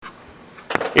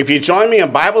If you join me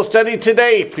in Bible study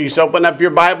today, please open up your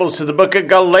Bibles to the book of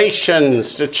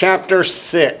Galatians, to chapter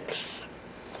 6.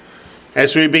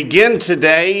 As we begin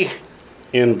today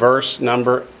in verse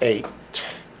number 8.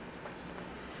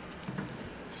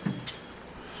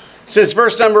 Since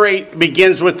verse number 8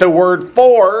 begins with the word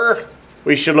for,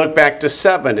 we should look back to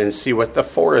 7 and see what the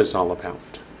for is all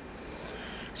about.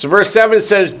 So verse 7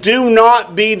 says, "Do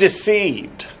not be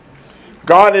deceived.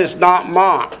 God is not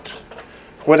mocked.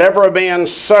 Whatever a man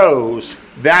sows,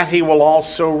 that he will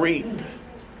also reap."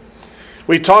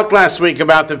 We talked last week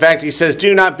about the fact he says,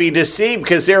 do not be deceived,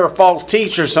 because there are false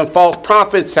teachers and false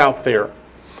prophets out there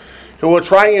who will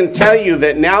try and tell you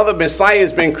that now the Messiah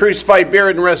has been crucified,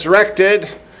 buried, and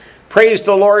resurrected. Praise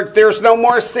the Lord, there's no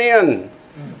more sin.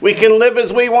 We can live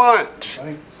as we want.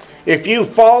 If you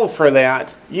fall for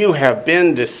that, you have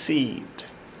been deceived.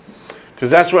 Because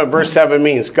that's what verse 7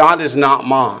 means. God is not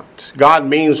mocked. God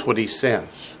means what he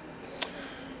says.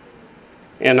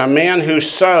 And a man who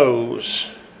sows,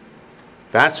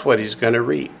 that's what he's going to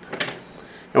reap.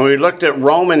 And we looked at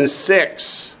Romans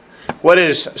 6. What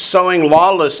does sowing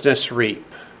lawlessness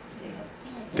reap?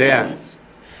 Death.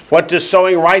 What does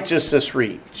sowing righteousness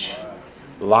reach?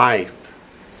 Life.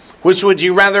 Which would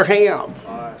you rather have?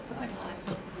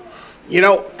 You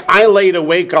know, I laid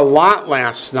awake a lot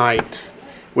last night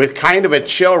with kind of a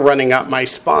chill running up my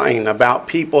spine about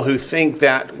people who think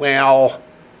that, well,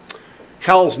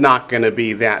 hell's not going to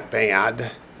be that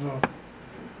bad. No.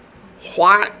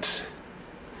 What?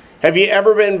 Have you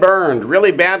ever been burned,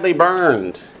 really badly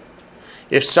burned?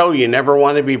 If so, you never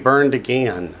want to be burned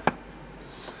again.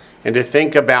 And to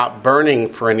think about burning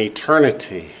for an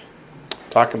eternity,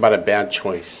 talk about a bad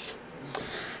choice.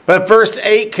 But verse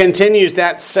 8 continues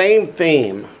that same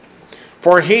theme.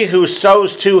 For he who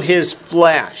sows to his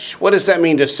flesh. What does that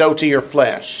mean, to sow to your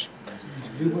flesh?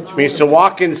 It means to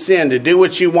walk in sin, to do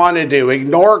what you want to do.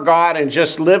 Ignore God and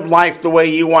just live life the way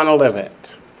you want to live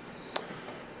it.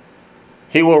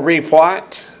 He will reap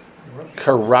what?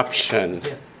 Corruption.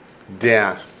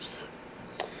 Death.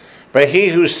 But he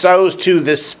who sows to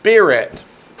the Spirit.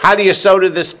 How do you sow to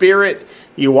the Spirit?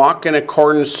 You walk in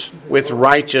accordance with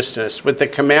righteousness, with the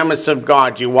commandments of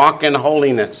God. You walk in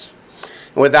holiness.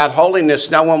 Without holiness,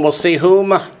 no one will see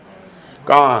whom?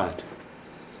 God.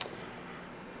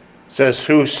 It says,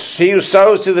 he who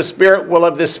sows to the Spirit will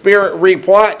of the Spirit reap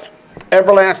what?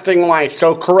 Everlasting life.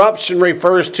 So corruption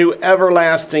refers to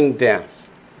everlasting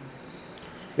death.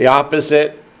 The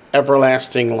opposite,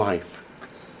 everlasting life.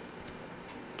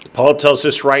 Paul tells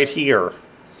us right here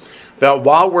that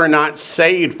while we're not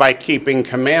saved by keeping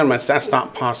commandments, that's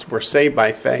not possible. We're saved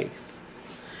by faith.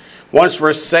 Once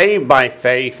we're saved by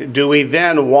faith, do we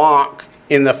then walk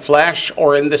in the flesh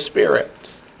or in the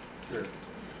Spirit? Sure.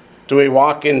 Do we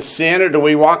walk in sin or do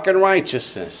we walk in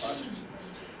righteousness?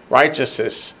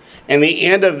 Righteousness. And the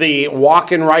end of the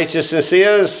walk in righteousness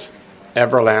is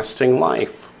everlasting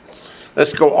life.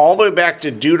 Let's go all the way back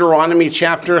to Deuteronomy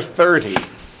chapter 30.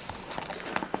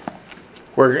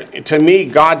 Where, to me,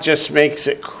 God just makes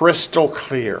it crystal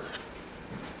clear.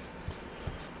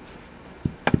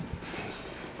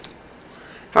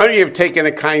 How many of you have taken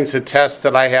the kinds of tests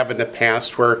that I have in the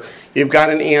past where you've got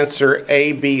an answer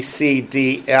A, B, C,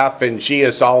 D, F, and G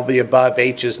is all the above,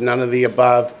 H is none of the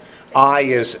above, I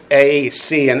is A,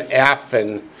 C, and F,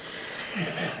 and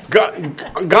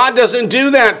God doesn't do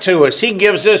that to us. He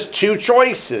gives us two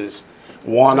choices.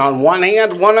 One on one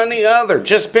hand, one on the other.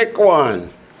 Just pick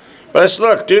one. But let's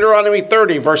look, Deuteronomy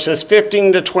 30, verses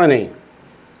 15 to 20.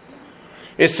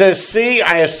 It says, see,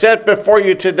 I have set before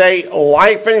you today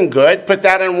life and good. Put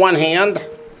that in one hand.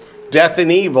 Death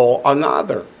and evil on the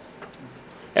other.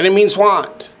 And it means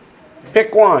what?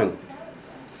 Pick one.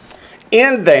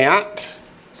 In that,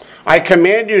 I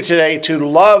command you today to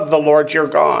love the Lord your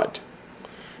God,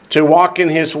 to walk in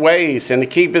his ways and to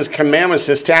keep his commandments,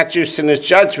 his statutes, and his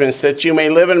judgments, that you may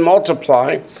live and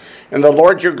multiply. And the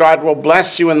Lord your God will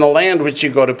bless you in the land which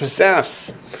you go to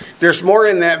possess. There's more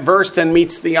in that verse than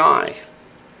meets the eye.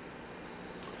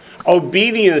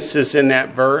 Obedience is in that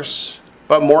verse,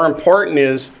 but more important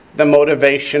is the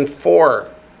motivation for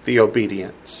the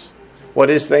obedience.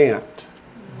 What is that?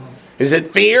 Is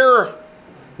it fear?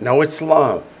 No, it's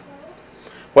love.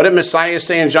 What did Messiah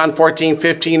say in John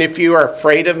 14:15? If you are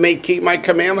afraid of me, keep my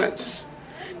commandments.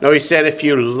 No, he said, if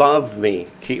you love me,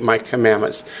 keep my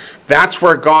commandments. That's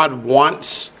where God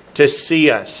wants to see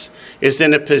us, is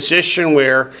in a position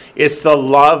where it's the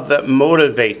love that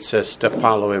motivates us to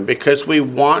follow him, because we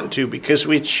want to, because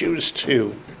we choose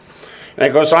to. And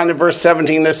it goes on to verse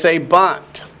 17 to say,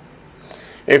 but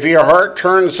if your heart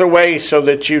turns away so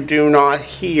that you do not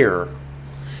hear.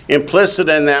 Implicit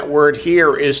in that word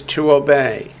hear is to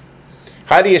obey.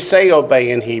 How do you say obey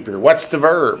in Hebrew? What's the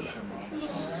verb?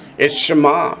 It's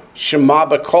shema. Shema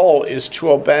b'kol is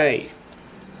to obey.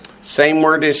 Same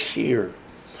word is here.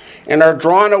 And are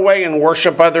drawn away and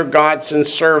worship other gods and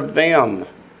serve them.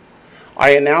 I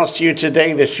announce to you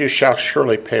today that you shall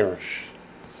surely perish.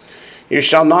 You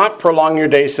shall not prolong your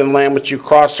days in the land which you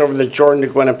crossed over the Jordan to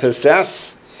go in and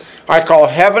possess. I call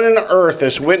heaven and earth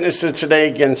as witnesses today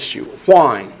against you.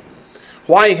 Why?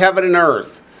 Why heaven and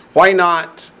earth? Why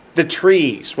not the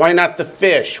trees? Why not the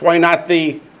fish? Why not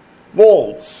the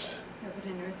wolves?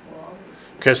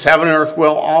 Because heaven and earth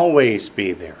will always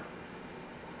be there.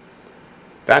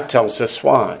 That tells us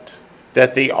what?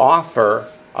 That the offer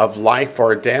of life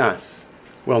or death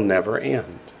will never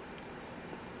end.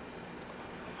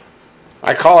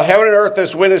 I call heaven and earth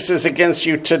as witnesses against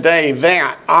you today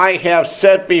that I have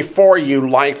set before you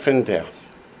life and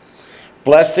death,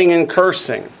 blessing and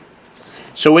cursing.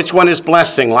 So which one is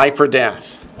blessing, life or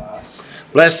death?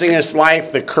 Blessing is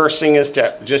life, the cursing is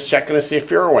death. Just checking to see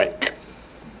if you're awake.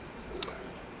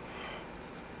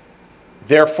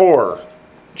 Therefore,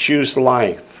 choose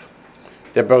life,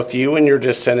 that both you and your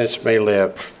descendants may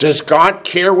live. Does God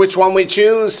care which one we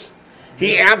choose?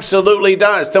 He absolutely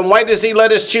does. Then why does he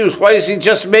let us choose? Why does he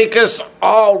just make us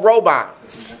all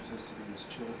robots?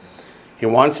 He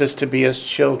wants us to be his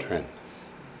children.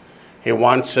 He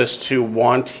wants us to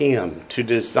want him, to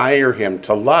desire him,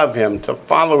 to love him, to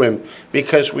follow him,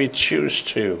 because we choose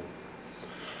to.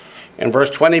 And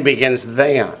verse 20 begins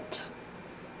that.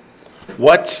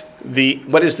 What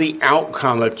is the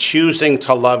outcome of choosing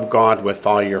to love God with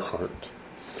all your heart?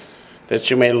 That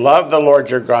you may love the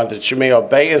Lord your God, that you may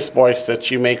obey his voice,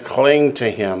 that you may cling to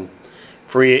him,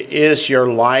 for he is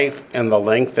your life and the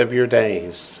length of your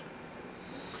days.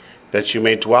 That you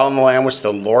may dwell in the land which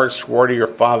the Lord swore to your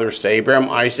fathers, to Abraham,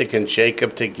 Isaac, and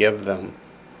Jacob, to give them.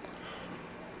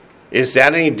 Is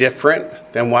that any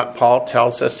different than what Paul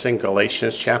tells us in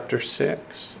Galatians chapter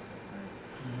 6?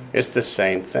 It's the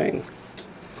same thing.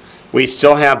 We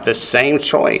still have the same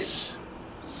choice.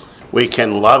 We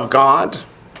can love God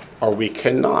or we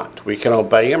cannot. We can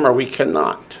obey him or we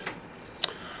cannot.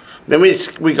 Then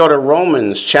we go to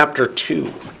Romans chapter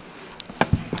 2.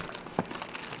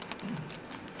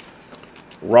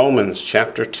 Romans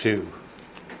chapter 2.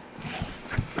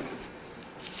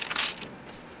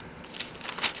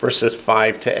 Verses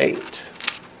 5 to 8.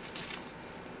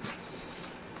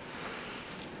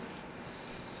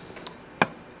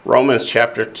 Romans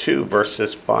chapter 2,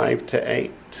 verses 5 to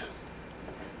 8.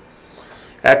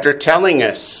 After telling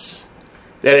us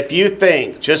that if you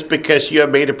think just because you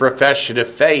have made a profession of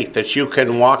faith that you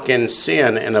can walk in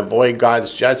sin and avoid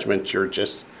God's judgment, you're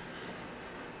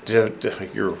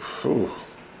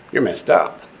messed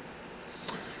up.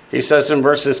 He says in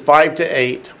verses 5 to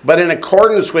 8, but in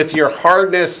accordance with your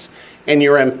hardness and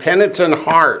your impenitent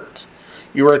heart,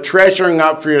 you are treasuring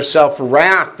up for yourself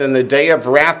wrath in the day of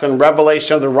wrath and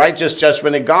revelation of the righteous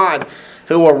judgment of God,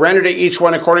 who will render to each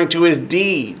one according to his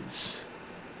deeds.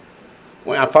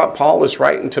 Well, I thought Paul was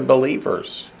writing to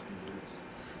believers.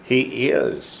 He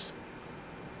is.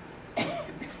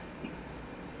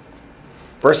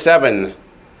 Verse 7,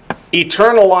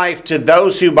 eternal life to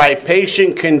those who by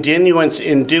patient continuance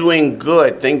in doing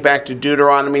good. Think back to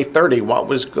Deuteronomy 30. What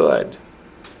was good?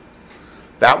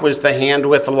 That was the hand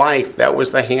with life. That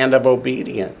was the hand of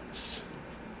obedience.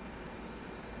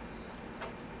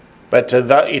 But to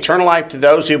the eternal life to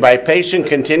those who by patient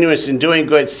continuance in doing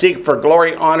good seek for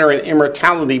glory, honor, and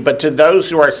immortality. But to those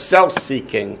who are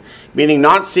self-seeking, meaning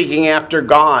not seeking after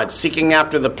God, seeking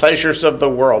after the pleasures of the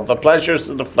world, the pleasures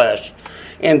of the flesh,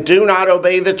 and do not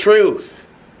obey the truth.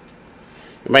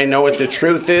 You may know what the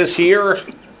truth is here.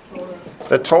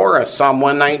 The Torah, Psalm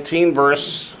 119,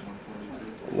 verse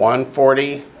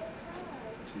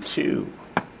 142.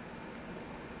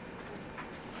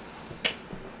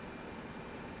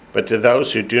 But to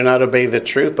those who do not obey the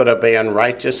truth, but obey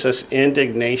unrighteousness,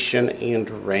 indignation, and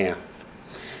wrath.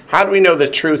 How do we know the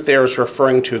truth there is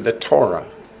referring to the Torah?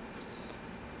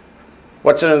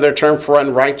 What's another term for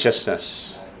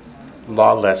unrighteousness?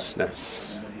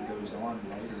 Lawlessness. And then he goes on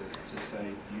later to say,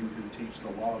 you who teach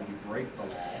the law, you break the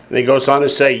law. And he goes on to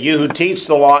say, you who teach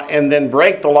the law and then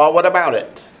break the law, what about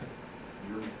it?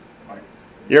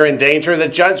 You're in danger of the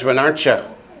judgment, aren't you?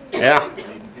 Yeah.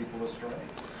 Leading people astray.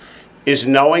 Is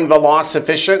knowing the law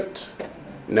sufficient?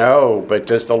 No, but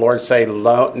does the Lord say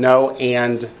no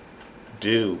and do?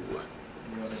 You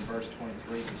know, then verse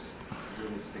 23 just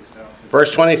really sticks out.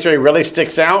 Verse 23 really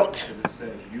sticks out Because it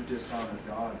says, you dishonor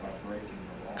God by breaking the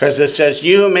law. because it says,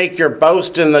 you make your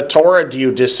boast in the Torah. Do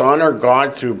you dishonor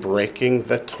God through breaking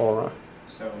the Torah?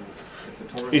 So, if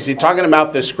the Torah Is he talking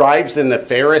about the scribes and the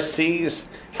Pharisees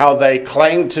how they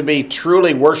claimed to be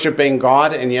truly worshiping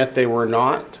God and yet they were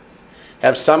not?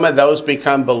 Have some of those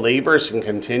become believers and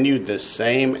continued the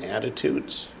same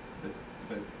attitudes?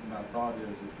 But my thought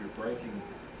is,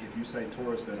 if you say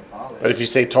Torah's been abolished. But if you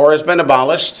say Torah has been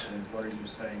abolished, then what are you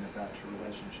saying about your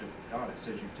relationship with God? It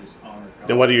says you dishonor God.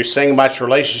 then what are you saying about your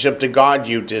relationship to God?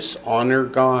 You dishonor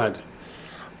God.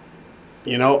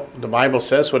 You know, the Bible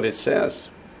says what it says.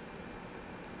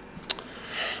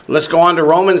 Let's go on to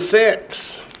Romans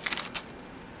 6.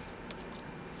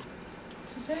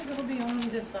 Does that go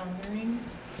beyond dishonoring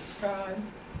God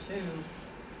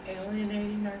to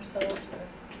alienating ourselves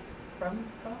from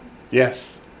God?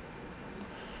 Yes.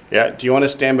 Yeah. Do you want to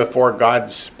stand before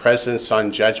God's presence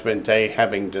on Judgment Day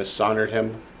having dishonored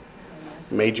him?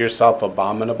 Made yourself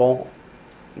abominable?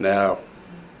 No.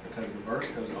 Because the verse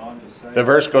goes on to say. The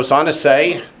verse goes on to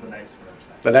say, The next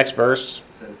verse. the next verse,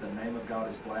 It says, the name of God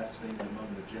is blasphemed among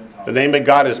the Gentiles. the name of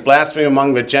God is blasphemed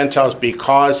among the Gentiles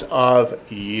because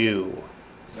of you.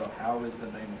 So how is the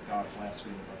name of God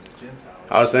blasphemed among the Gentiles?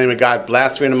 How is the name of God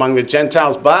blasphemed among the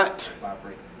Gentiles? But By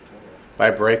breaking the Torah.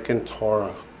 by breaking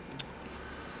Torah.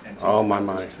 And Oh, my, teaching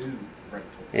my. others to break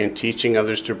Torah. And teaching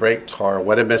others to break Torah.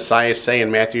 What did Messiah say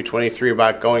in Matthew 23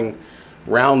 about going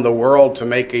round the world to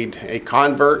make a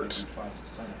convert? Twice the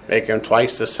son of hell. Make him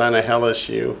twice the son of hell as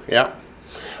you. Yep.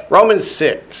 Romans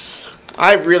 6.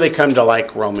 I've really come to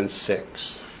like Romans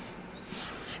 6.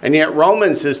 And yet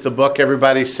Romans is the book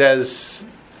everybody says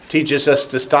teaches us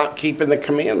to stop keeping the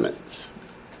commandments.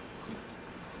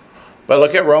 But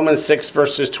look at Romans 6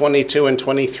 verses 22 and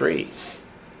 23.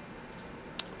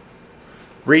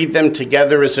 Read them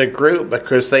together as a group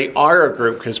because they are a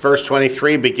group, because verse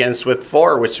 23 begins with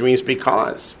for, which means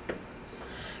because.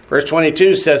 Verse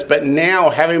 22 says, but now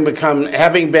having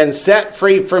been set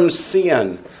free from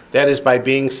sin, that is by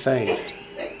being saved,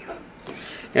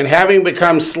 and having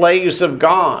become slaves of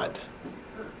God.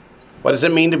 What does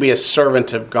it mean to be a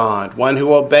servant of God? One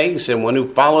who obeys him, one who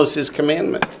follows his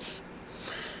commandments.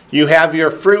 You have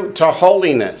your fruit to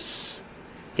holiness.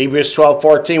 Hebrews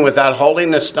 12:14, without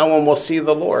holiness no one will see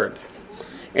the Lord.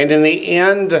 And in the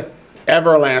end,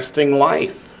 everlasting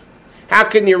life. How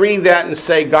can you read that and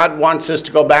say God wants us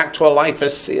to go back to a life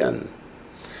of sin?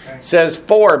 It says,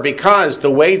 for, because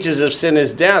the wages of sin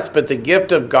is death, but the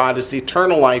gift of God is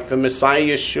eternal life in Messiah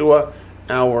Yeshua,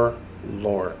 our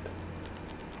Lord.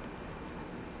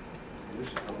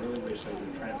 I really wish they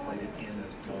would translate it in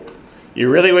as gold. You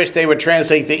really wish they would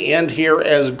translate the end here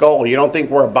as goal. You don't think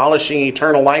we're abolishing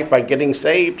eternal life by getting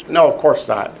saved? No, of course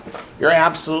not. You're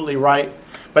absolutely right.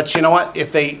 But you know what?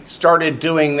 If they started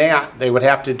doing that, they would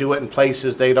have to do it in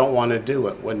places they don't want to do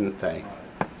it, wouldn't they?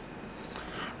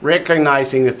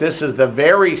 Recognizing that this is the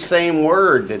very same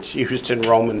word that's used in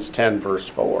Romans 10, verse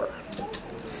 4.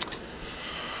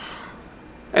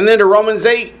 And then to Romans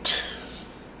 8,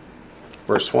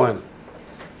 verse 1.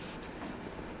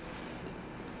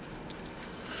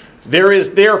 There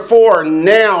is therefore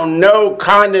now no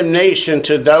condemnation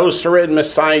to those who are in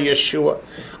Messiah Yeshua.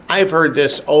 I've heard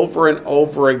this over and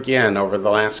over again over the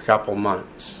last couple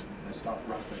months. They stopped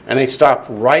right there. And they stop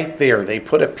right there. They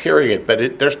put a period,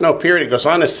 but there's no period. It goes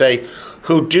on to say,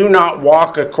 who do not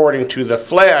walk according to the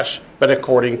flesh, but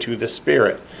according to the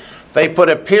Spirit. They put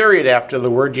a period after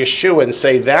the word Yeshua and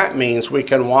say that means we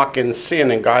can walk in sin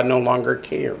and God no longer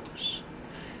cares.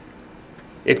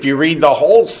 If you read the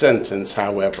whole sentence,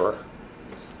 however,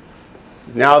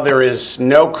 now there is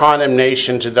no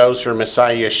condemnation to those who are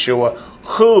Messiah Yeshua.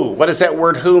 Who? What does that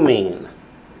word who mean?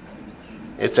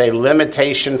 It's a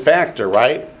limitation factor,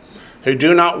 right? Who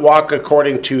do not walk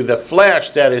according to the flesh,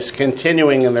 that is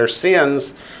continuing in their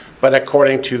sins, but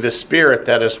according to the Spirit,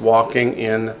 that is walking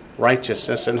in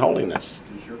righteousness and holiness.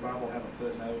 Does your Bible have a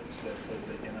footnote that says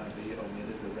the NIV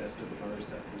omitted the rest of the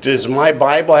verse? Does my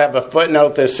Bible have a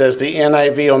footnote that says the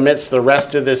NIV omits the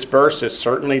rest of this verse? It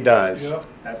certainly does. Yep.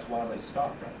 That's why they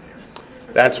stopped right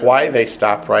there. That's why they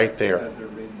stop right there. Because they're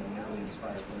reading the nearly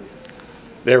inspired version.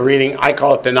 They're reading, I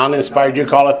call it the non-inspired, you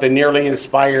call it the nearly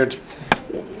inspired.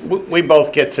 We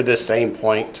both get to the same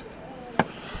point.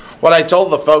 What I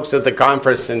told the folks at the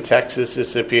conference in Texas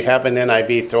is if you have an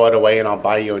NIV, throw it away and I'll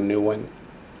buy you a new one,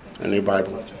 a new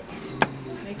Bible.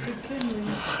 They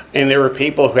continue. And there were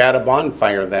people who had a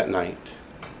bonfire that night.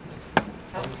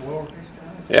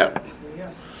 Yeah.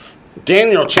 Yeah.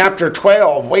 Daniel chapter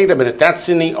 12. Wait a minute, that's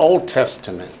in the Old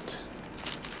Testament.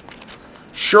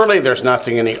 Surely there's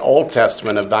nothing in the Old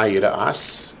Testament of value to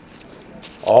us.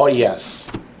 Oh, yes.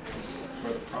 That's where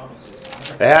the promises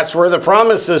are. That's where the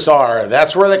promises are.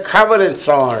 That's where the covenants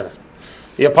are.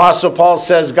 The Apostle Paul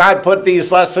says, God put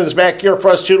these lessons back here for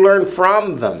us to learn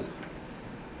from them.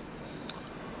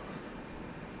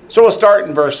 So we'll start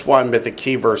in verse 1, but the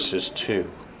key verse is 2.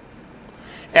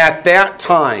 At that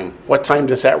time, what time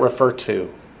does that refer to?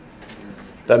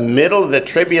 The middle of the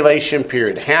tribulation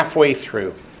period, halfway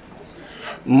through.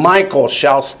 Michael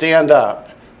shall stand up,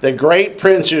 the great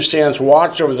prince who stands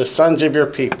watch over the sons of your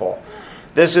people.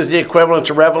 This is the equivalent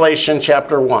to Revelation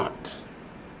chapter 1.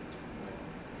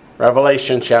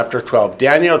 Revelation chapter 12.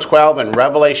 Daniel 12 and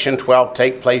Revelation 12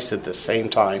 take place at the same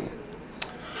time.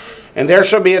 And there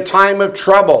shall be a time of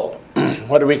trouble.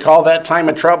 What do we call that time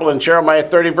of trouble in Jeremiah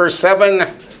 30 verse 7?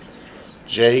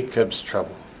 Jacob's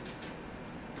trouble.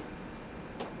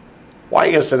 Why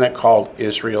isn't it called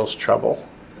Israel's trouble?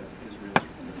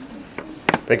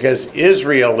 Because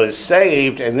Israel is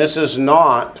saved, and this is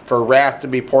not for wrath to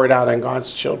be poured out on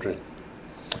God's children.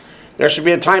 There should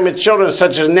be a time of children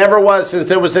such as never was since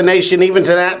there was a nation even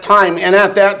to that time, and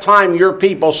at that time your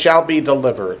people shall be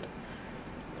delivered.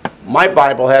 My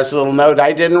Bible has a little note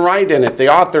I didn't write in it.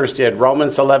 The authors did.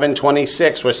 Romans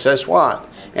 11:26, which says what?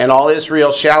 And all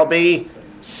Israel shall be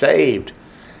saved.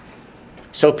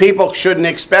 So people shouldn't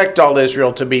expect all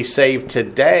Israel to be saved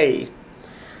today.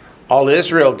 All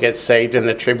Israel gets saved in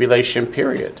the tribulation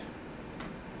period.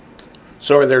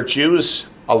 So are there Jews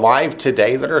alive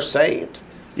today that are saved?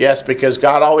 Yes, because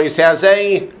God always has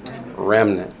a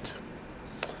remnant.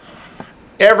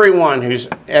 Everyone who's,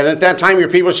 and at that time your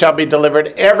people shall be delivered,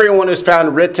 everyone who's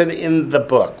found written in the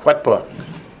book. What book?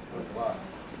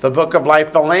 The book of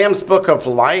life, the Lamb's book of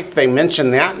life. They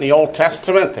mention that in the Old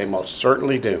Testament. They most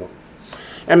certainly do.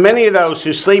 And many of those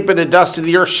who sleep in the dust of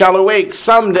the earth shall awake,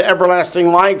 some to everlasting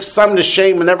life, some to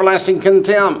shame and everlasting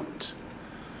contempt.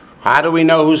 How do we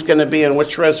know who's going to be in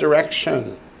which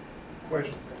resurrection?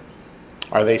 Question.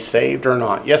 Are they saved or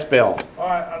not? Yes, Bill. All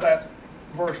right, that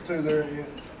verse 2 there, it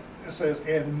says,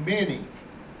 and many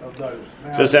of those.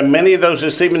 Now, So it says, many of those who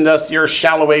sleep in the dust of the earth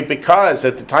shall awake, because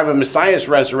at the time of Messiah's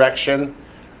resurrection,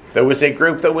 there was a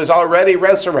group that was already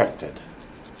resurrected.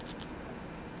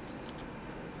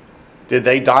 Did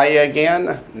they die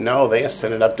again? No, they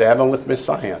ascended up to heaven with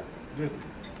Messiah.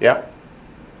 Yep.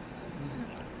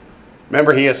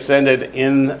 Remember, he ascended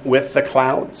in with the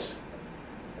clouds.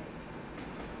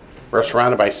 We're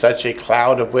surrounded by such a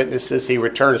cloud of witnesses. He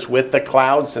returns with the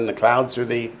clouds, and the clouds are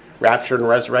the raptured and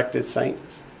resurrected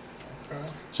saints. Okay.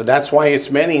 So that's why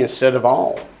it's many instead of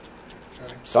all.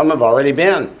 Okay. Some have already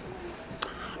been.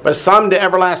 But some to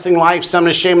everlasting life, some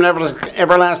to shame and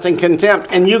everlasting contempt.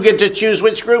 And you get to choose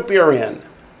which group you're in.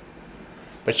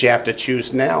 But you have to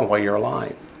choose now while you're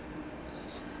alive.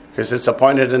 Because it's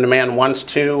appointed in a man once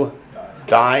to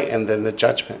die, and then the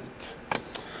judgment.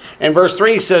 And verse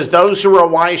 3 says, those who are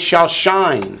wise shall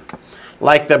shine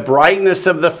like the brightness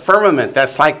of the firmament.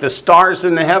 That's like the stars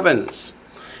in the heavens.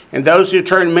 And those who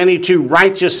turn many to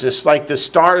righteousness like the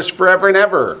stars forever and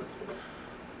ever.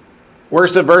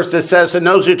 Where's the verse that says, and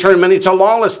those who turn many to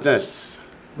lawlessness?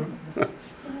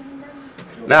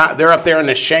 Now, they're up there in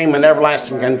the shame and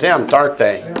everlasting contempt, aren't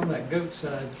they? They're on that goat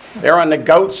side. They're on the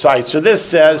goat side. So this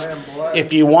says,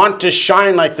 if you want to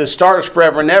shine like the stars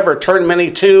forever and ever, turn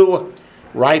many to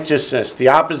righteousness. The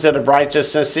opposite of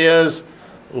righteousness is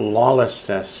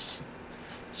lawlessness.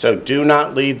 So do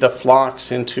not lead the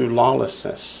flocks into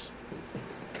lawlessness.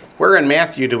 Where in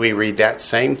Matthew do we read that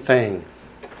same thing?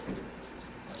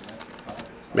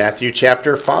 Matthew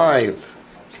chapter 5.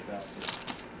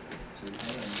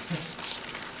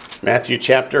 Matthew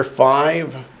chapter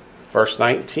 5, verse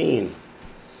 19.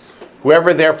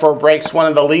 Whoever therefore breaks one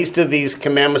of the least of these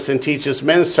commandments and teaches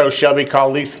men, so shall be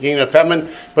called least in the kingdom of heaven.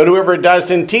 But whoever does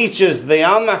and teaches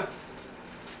them,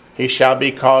 he shall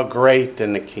be called great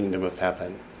in the kingdom of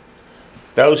heaven.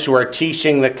 Those who are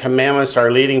teaching the commandments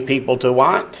are leading people to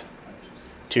what?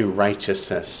 To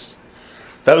righteousness.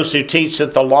 Those who teach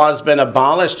that the law has been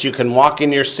abolished, you can walk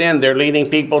in your sin, they're leading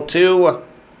people to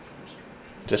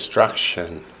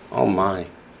destruction. Oh my.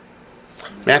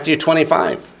 Matthew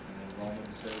 25.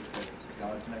 Romans says that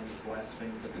God's name is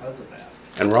blasphemed because of that.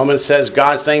 And Romans says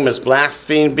God's name is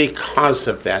blasphemed because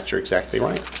of that. You're exactly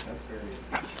right. That's very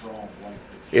strong language.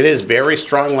 It is very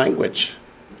strong language.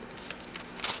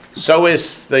 So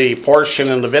is the portion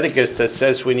in Leviticus that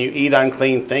says when you eat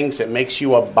unclean things, it makes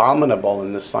you abominable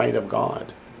in the sight of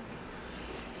God.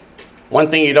 One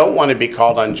thing you don't want to be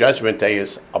called on Judgment Day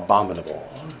is abominable.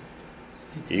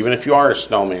 Even if you are a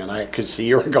snowman. I could see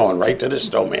you were going right to the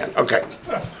snowman. Okay.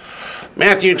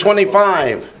 Matthew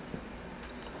 25,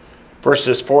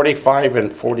 verses 45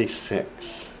 and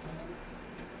 46.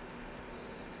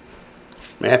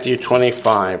 Matthew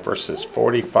 25, verses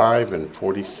 45 and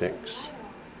 46.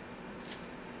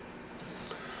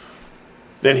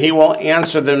 Then he will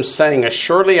answer them, saying,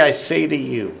 assuredly I say to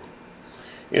you,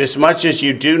 Inasmuch as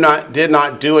you did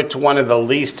not do it to one of the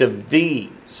least of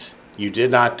these, you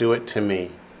did not do it to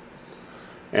me.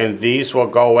 And these will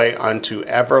go away unto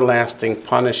everlasting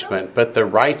punishment, but the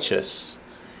righteous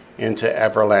into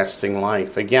everlasting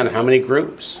life. Again, how many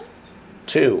groups?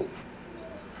 2.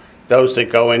 Those that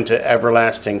go into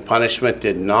everlasting punishment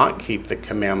did not keep the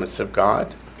commandments of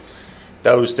God.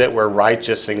 Those that were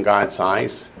righteous in God's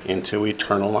eyes into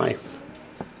eternal life.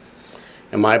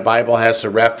 And my Bible has a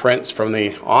reference from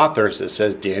the authors that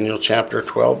says Daniel chapter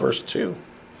 12, verse 2.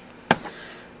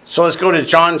 So let's go to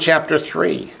John chapter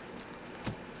 3.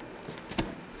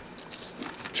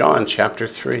 John chapter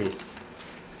 3.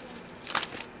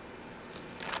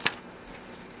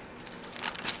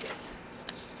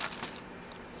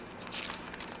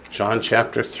 John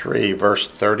chapter 3, verse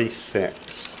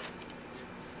 36.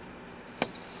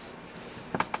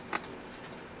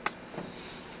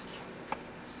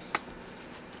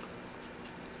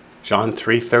 John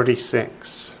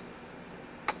 3:36.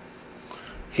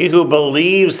 He who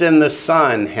believes in the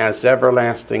Son has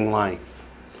everlasting life.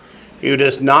 He who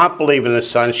does not believe in the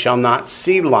Son shall not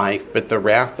see life, but the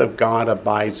wrath of God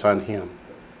abides on him.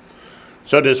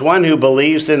 So does one who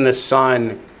believes in the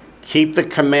Son keep the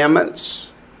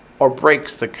commandments or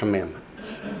breaks the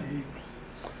commandments?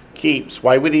 Keeps.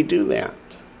 Why would he do that?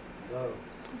 Love.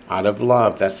 Out of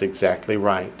love. That's exactly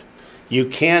right. You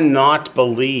cannot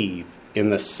believe in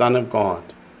the Son of God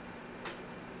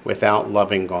without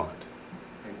loving God.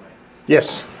 Hey, wait.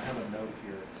 Yes. I have a note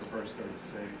here for verse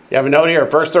 36. You have a note here,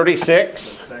 verse The 36.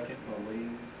 second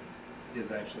believe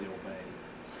is actually obey.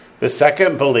 The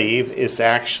second believe is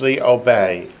actually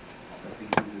obey. So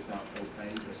he who does not obey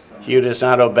the Son. He who does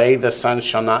not obey the Son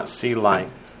shall not see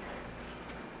life.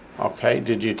 Okay,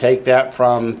 did you take that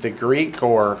from the Greek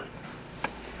or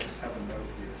Just have a note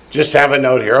here. So just have a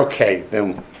note here? Okay,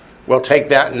 then we'll take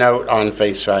that note on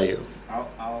face value. I'll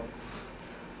double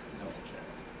check.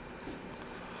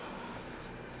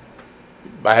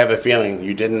 I have a feeling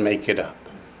you didn't make it up.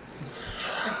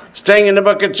 Staying in the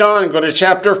book of John, go to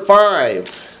chapter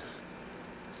 5,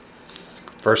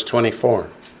 verse 24.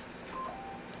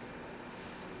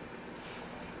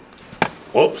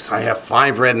 Whoops, I have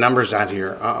 5 red numbers out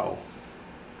here. Uh-oh.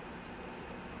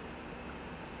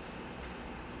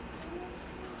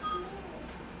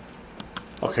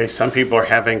 Okay, some people are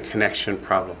having connection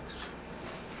problems.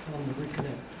 Tell them to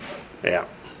reconnect. Yeah.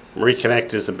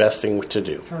 Reconnect is the best thing to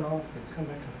do. Turn off and come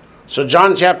back on. So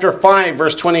John chapter 5,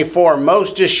 verse 24,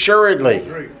 most assuredly.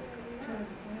 Greek.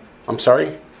 I'm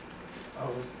sorry?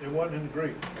 Oh, it wasn't in the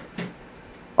Greek.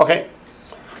 Okay.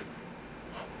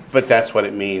 But that's what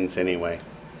it means anyway.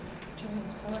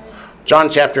 John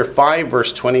chapter 5,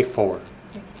 verse 24.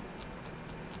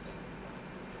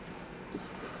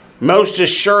 Most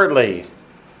assuredly.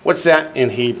 What's that in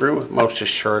Hebrew? Most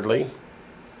assuredly.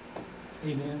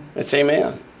 Amen. It's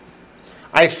amen.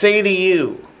 I say to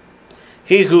you,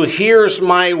 he who hears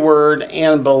my word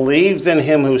and believes in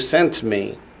him who sent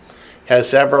me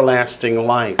has everlasting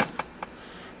life.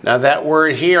 Now that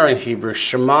word here in Hebrew,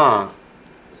 Shema,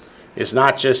 is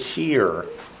not just hear,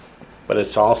 but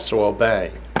it's also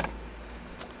obey.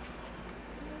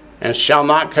 And shall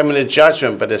not come into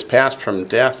judgment, but is passed from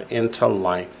death into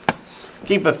life.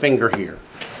 Keep a finger here.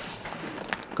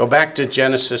 Go back to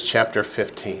Genesis chapter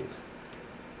 15.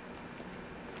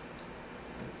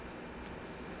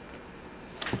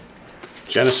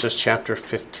 Genesis chapter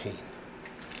 15.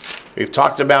 We've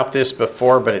talked about this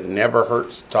before, but it never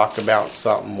hurts to talk about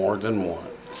something more than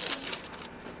once.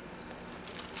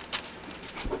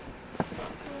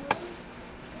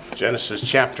 Genesis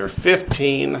chapter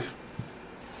 15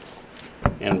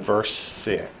 and verse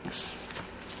 6.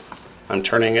 I'm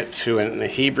turning it to in the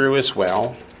Hebrew as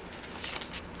well.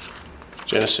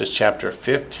 Genesis chapter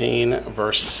 15,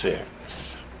 verse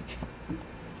 6.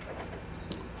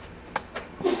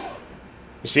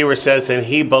 You see where it says, and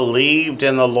he believed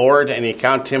in the Lord and he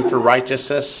counted him for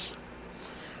righteousness?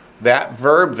 That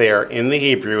verb there in the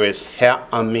Hebrew is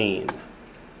ha'amin.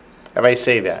 Everybody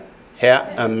say that.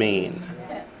 Ha'amin.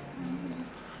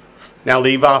 Now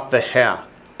leave off the ha.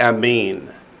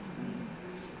 Amin.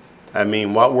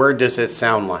 What word does it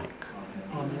sound like?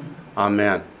 Amen.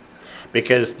 Amen.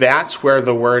 Because that's where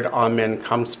the word amen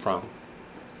comes from.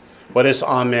 What does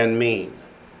amen mean?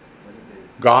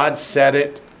 God said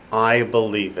it, I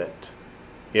believe it.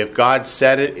 If God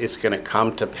said it, it's going to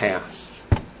come to pass.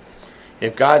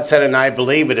 If God said it and I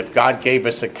believe it, if God gave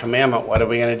us a commandment, what are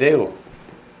we going to do?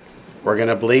 We're going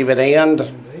to believe it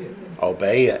and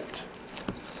obey it.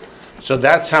 So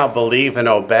that's how believe and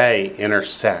obey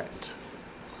intersect.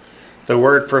 The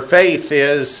word for faith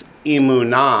is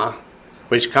emunah,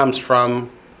 which comes from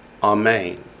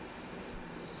amen.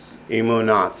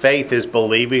 Emunah. Faith is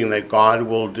believing that God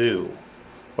will do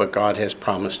what God has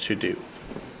promised to do.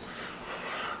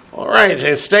 All right,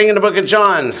 it's staying in the book of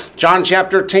John. John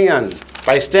chapter 10.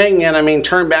 By staying in, I mean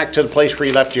turn back to the place where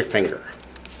you left your finger.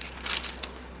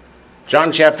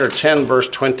 John chapter 10, verse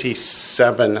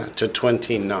 27 to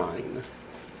 29.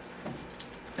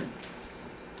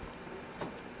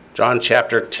 John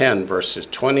chapter 10, verses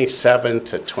 27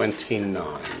 to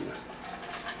 29.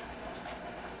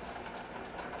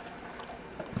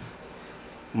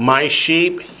 My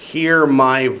sheep hear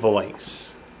my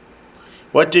voice.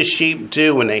 What do sheep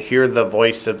do when they hear the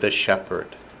voice of the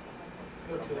shepherd?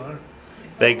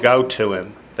 They go to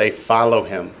him. They follow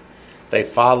him. They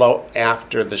follow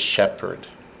after the shepherd.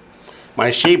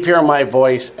 My sheep hear my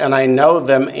voice, and I know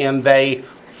them, and they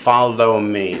follow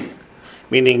me.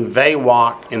 Meaning they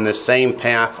walk in the same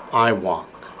path I walk.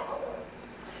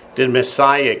 Did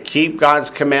Messiah keep God's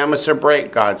commandments or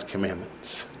break God's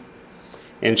commandments?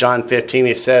 In John 15,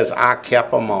 he says, I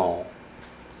kept them all.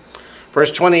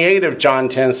 Verse 28 of John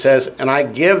 10 says, and I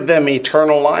give them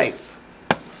eternal life.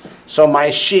 So my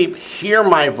sheep hear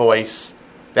my voice.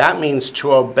 That means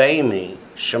to obey me.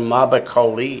 Shema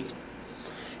b'koli.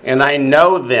 And I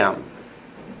know them.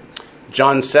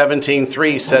 John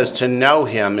 17:3 says to know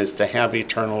him is to have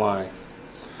eternal life.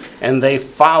 And they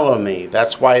follow me.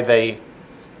 That's why they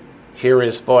hear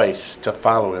his voice, to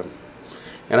follow him.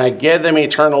 And I give them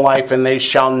eternal life, and they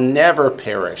shall never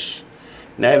perish.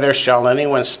 Neither shall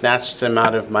anyone snatch them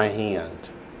out of my hand.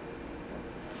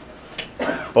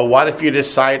 But what if you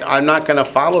decide, I'm not going to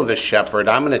follow the shepherd.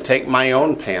 I'm going to take my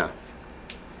own path.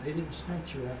 They didn't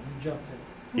snatch you out, you jumped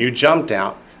out. You jumped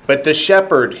out. But the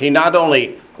shepherd, he not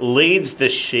only leads the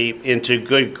sheep into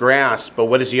good grass, but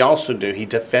what does he also do? He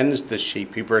defends the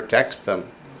sheep. He protects them.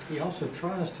 He also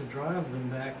tries to drive them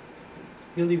back.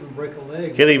 He'll even break a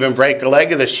leg. He'll even break a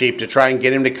leg of the sheep to try and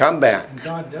get him to come back. And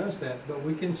God does that, but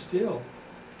we can still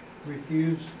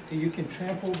refuse. You can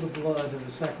trample the blood of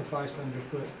the sacrifice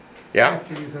underfoot Yeah.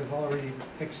 after you have already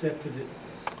accepted it.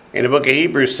 And the book of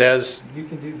Hebrews says, You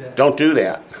can do that. don't do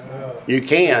that. You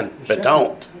can, The but shepherd-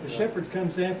 don't. The shepherd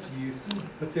comes after you,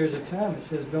 but there's a time it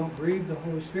says don't grieve the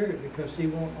Holy Spirit because he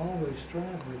won't always strive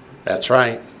with you. That's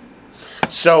right.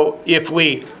 So if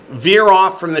we veer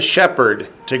off from the shepherd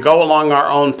to go along our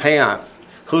own path,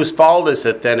 whose fault is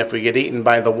it then if we get eaten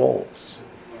by the wolves?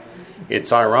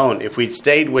 It's our own. If we'd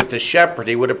stayed with the shepherd,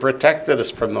 he would have protected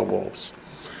us from the wolves.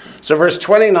 So verse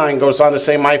 29 goes on to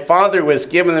say, my Father who has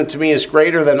given them to me is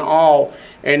greater than all,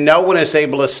 and no one is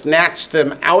able to snatch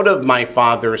them out of my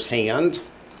Father's hand.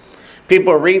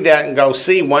 People read that and go,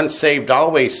 see, once saved,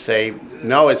 always saved.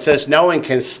 No, it says no one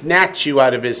can snatch you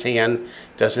out of his hand.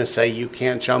 Doesn't say you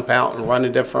can't jump out and run a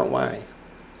different way.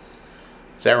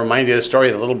 Does that remind you of the story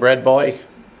of the little bread boy?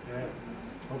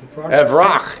 Or the prodigal,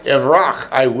 Evrach,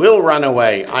 I will run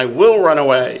away. I will run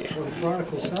away. or the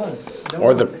prodigal son. No Or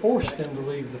one the- forced him to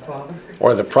leave the father.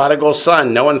 Or the prodigal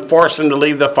son. No one forced him to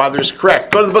leave the father's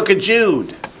correct. Go to the book of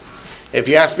Jude. If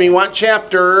you ask me what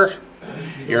chapter,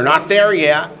 you're not there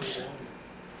yet.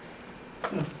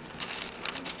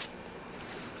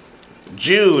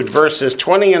 Jude, verses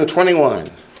 20 and 21.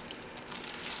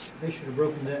 They should have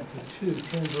broken that into 2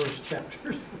 10-verse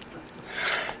chapters.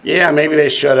 Yeah, maybe they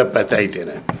should have, but they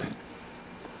didn't.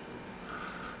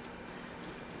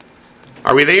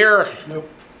 Are we there? Nope.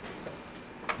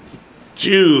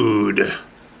 Jude,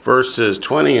 verses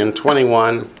 20 and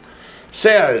 21,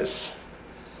 says,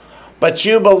 but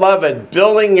you, beloved,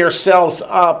 building yourselves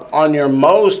up on your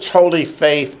most holy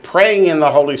faith, praying in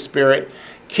the Holy Spirit,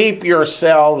 keep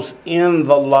yourselves in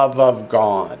the love of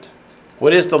God.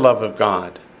 What is the love of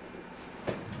God?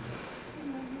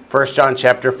 1 John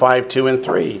chapter 5, 2 and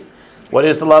 3. What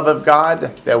is the love of God?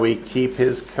 That we keep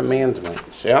his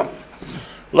commandments. Yeah.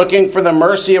 Looking for the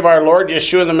mercy of our Lord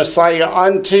Yeshua the Messiah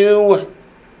unto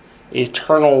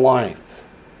eternal life.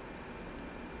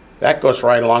 That goes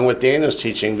right along with Daniel's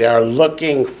teaching. They are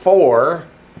looking forward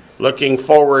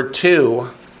to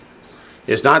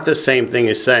is not the same thing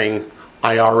as saying,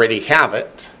 I already have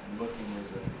it. Looking is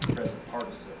a present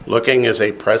participle. Looking is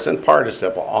a present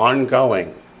participle,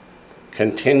 ongoing,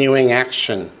 continuing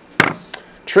action.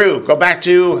 True. Go back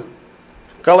to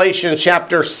Galatians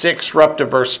chapter 6, we're up to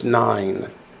verse 9.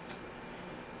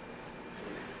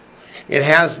 It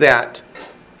has that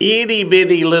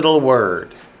itty-bitty little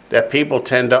word that people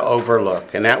tend to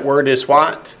overlook. And that word is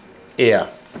what?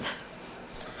 If.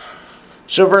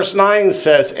 So verse 9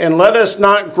 says, and let us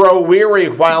not grow weary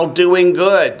while doing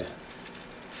good.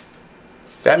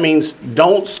 That means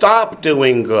don't stop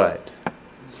doing good.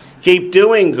 Keep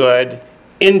doing good,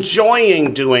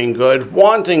 enjoying doing good,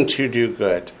 wanting to do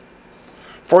good.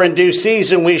 For in due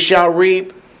season we shall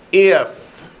reap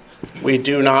if we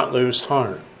do not lose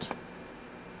heart.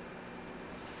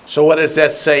 So what does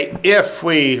that say? If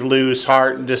we lose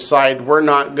heart and decide we're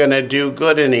not going to do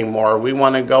good anymore, we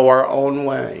want to go our own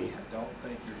way. I don't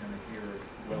think you're going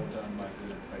to hear, well done, my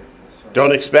good and faithful servant.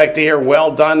 Don't expect to hear,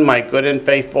 well done, my good and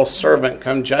faithful servant,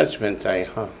 come judgment day,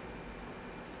 huh?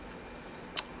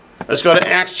 Let's go to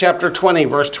Acts chapter 20,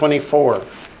 verse 24.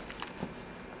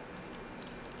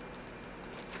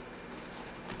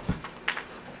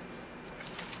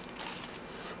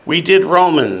 We did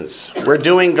Romans. We're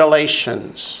doing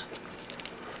Galatians.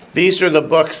 These are the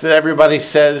books that everybody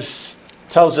tells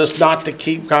us not to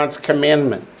keep God's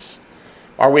commandments.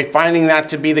 Are we finding that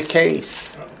to be the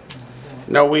case?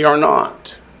 No, we are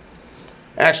not.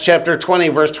 Acts chapter 20,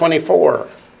 verse 24.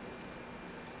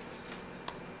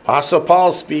 Apostle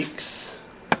Paul speaks.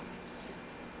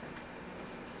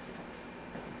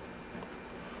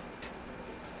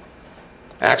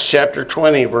 Acts chapter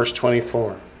 20, verse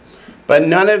 24. But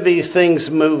none of these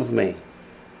things move me,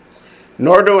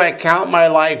 nor do I count my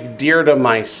life dear to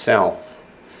myself,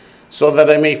 so that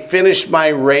I may finish my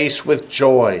race with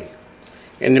joy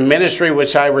in the ministry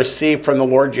which I received from the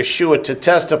Lord Yeshua to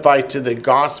testify to the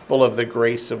gospel of the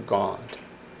grace of God.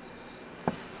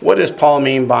 What does Paul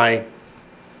mean by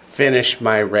finish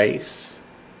my race?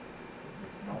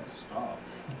 Don't stop.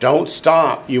 Don't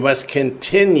stop. You must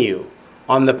continue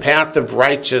on the path of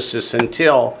righteousness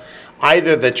until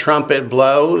either the trumpet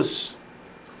blows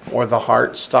or the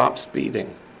heart stops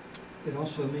beating. It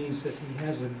also means that he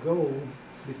has a goal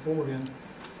before him,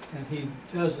 and he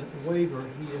doesn't waver.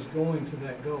 He is going to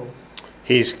that goal.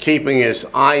 He's keeping his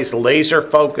eyes laser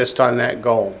focused on that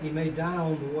goal. He may die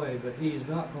on the way, but he is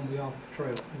not going to be off the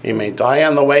trail. He may die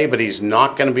on the way, but he's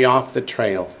not going to be off the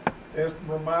trail. It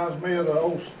reminds me of the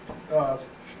old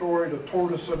story, The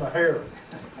Tortoise and the Hare.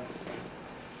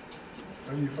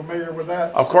 Are you familiar with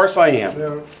that? Of course I am.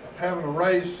 They're having a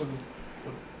race, and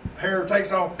the hare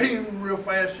takes off, ping, real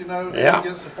fast, you know. Yeah. He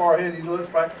gets so far ahead, he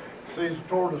looks back, sees the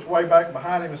tortoise way back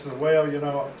behind him, and says,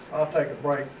 well, I'll take a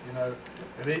break, And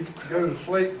he goes to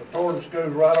sleep, the tortoise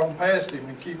goes right on past him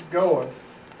and keeps going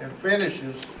and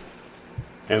finishes.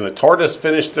 And the tortoise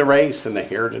finished the race and the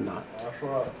hare did not. That's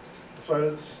right. So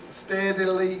it's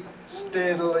steadily,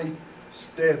 steadily,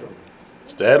 steadily.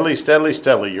 Steadily, steadily,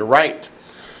 steadily. You're right.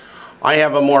 I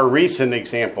have a more recent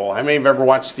example. How many have ever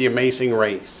watched The Amazing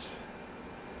Race?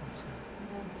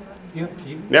 You have to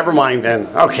keep. Never mind then.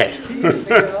 Okay. 2 years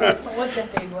ago. What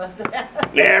decade was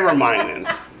that? Never mind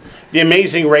then. The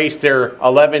Amazing Race, there are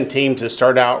 11 teams that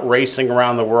start out racing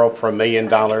around the world for $1 million.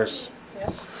 Yep.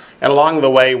 And along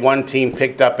the way, one team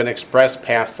picked up an express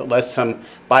pass that lets them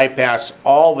bypass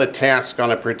all the tasks on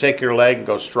a particular leg and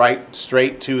go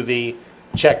straight to the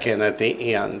check-in at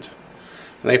the end.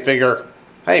 And they figure,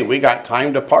 hey, we got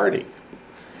time to party.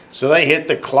 So they hit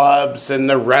the clubs and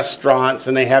the restaurants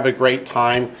and they have a great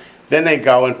time. Then they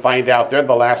go and find out they're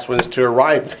the last ones to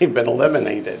arrive. They've been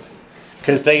eliminated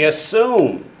because they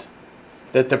assumed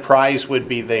that the prize would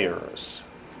be theirs.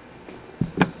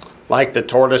 Like the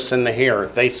tortoise and the hare,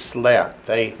 they slept.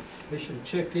 They They should have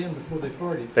checked in before they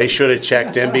partied. They should have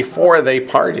checked in before they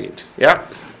partied.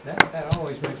 Yep. That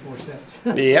always makes more sense.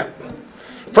 Yep.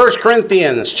 1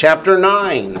 Corinthians chapter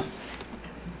 9.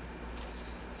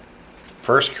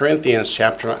 1 Corinthians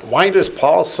chapter 9. Why does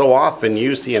Paul so often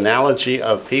use the analogy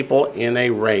of people in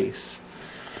a race?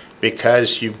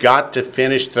 Because you've got to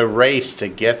finish the race to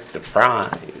get the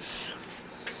prize.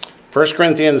 1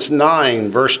 Corinthians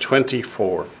 9, verse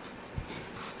 24.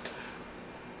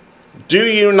 Do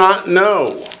you not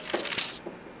know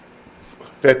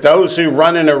that those who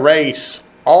run in a race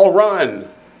all run,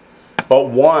 but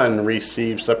one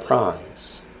receives the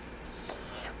prize?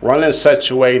 Run in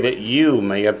such a way that you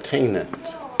may obtain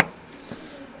it.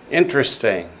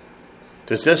 Interesting.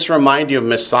 Does this remind you of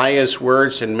Messiah's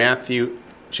words in Matthew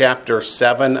chapter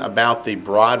 7 about the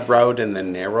broad road and the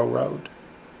narrow road?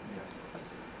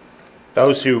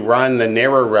 Those who run the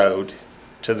narrow road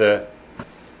to the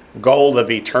goal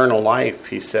of eternal life,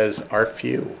 he says, are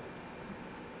few.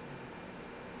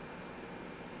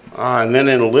 And then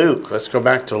in Luke, let's go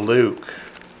back to Luke.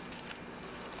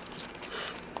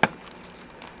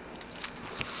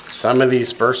 Some of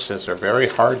these verses are very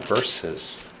hard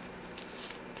verses.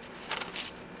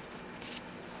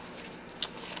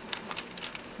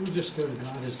 We'll just go to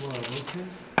God is love, okay?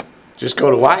 Just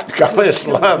go to what? God is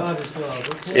love. God is love,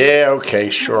 okay? Yeah, okay,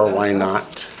 sure, why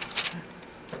not?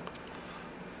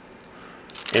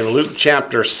 In Luke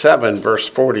chapter 7, verse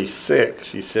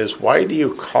 46, he says, why do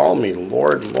you call me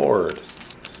Lord, Lord?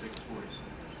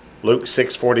 6:46. Luke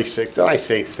 6:46. Did I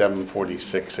say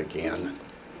 7:46 again?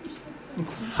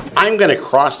 I'm going to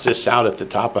cross this out at the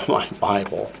top of my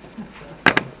Bible.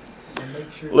 And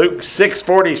make sure. Luke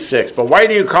 6:46. But why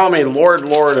do you call me Lord,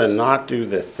 Lord, and not do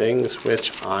the things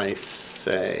which I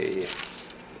say?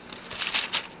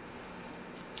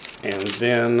 And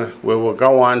then we will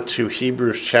go on to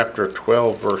Hebrews chapter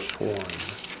 12, verse 1.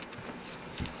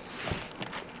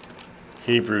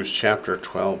 Hebrews chapter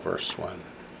 12, verse 1.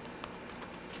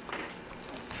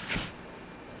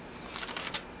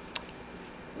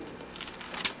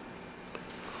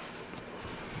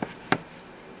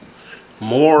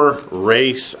 More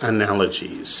race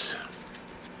analogies.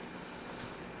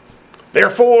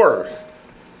 Therefore,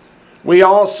 we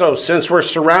also, since we're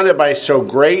surrounded by so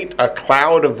great a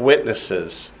cloud of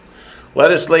witnesses, let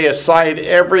us lay aside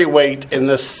every weight and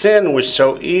the sin which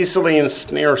so easily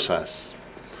ensnares us.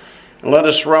 And let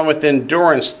us run with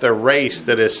endurance the race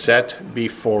that is set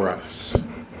before us.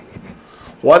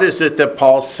 What is it that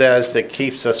Paul says that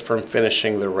keeps us from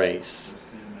finishing the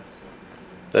race?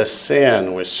 The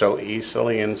sin which so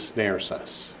easily ensnares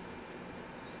us.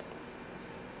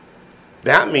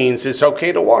 That means it's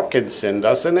okay to walk in sin,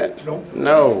 doesn't it? Nope.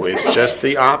 No, it's just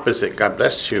the opposite. God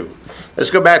bless you. Let's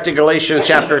go back to Galatians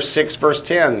chapter 6, verse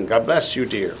 10. God bless you,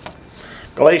 dear.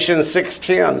 Galatians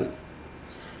 6:10.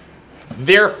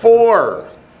 Therefore,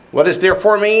 what does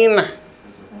therefore mean?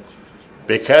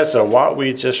 Because of what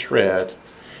we just read.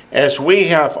 As we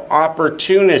have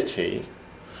opportunity,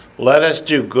 let us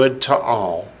do good to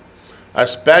all,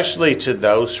 especially to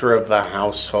those who are of the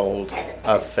household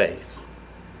of faith.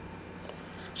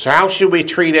 So how should we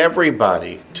treat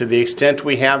everybody to the extent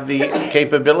we have the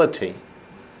capability?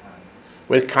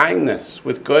 With kindness,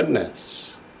 with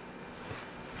goodness.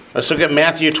 Let's look at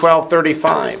Matthew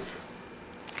 12:35.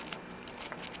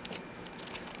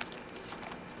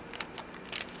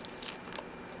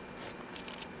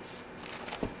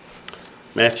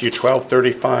 Matthew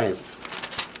 12:35.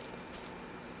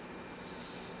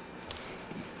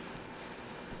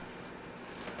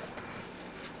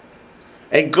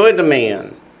 A good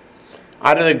man,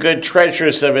 out of the good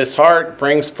treasures of his heart,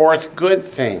 brings forth good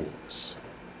things.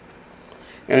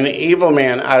 And an evil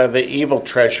man, out of the evil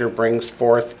treasure, brings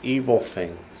forth evil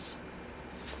things.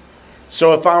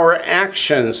 So if our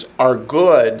actions are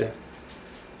good,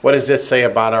 what does it say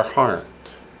about our heart?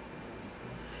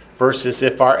 Versus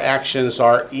if our actions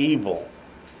are evil,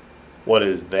 what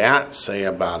does that say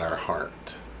about our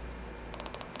heart?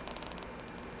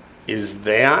 Is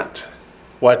that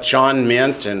what John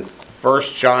meant in 1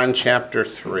 John chapter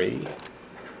 3?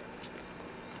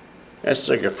 Let's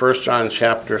look at 1 John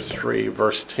chapter 3,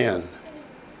 verse 10.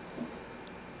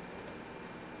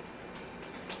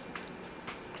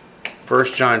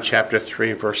 First John chapter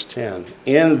 3, verse 10.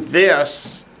 In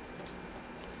this,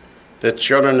 the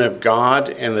children of God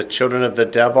and the children of the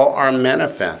devil are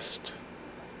manifest.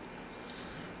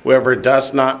 Whoever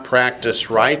does not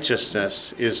practice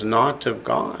righteousness is not of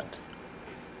God,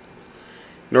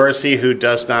 nor is he who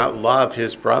does not love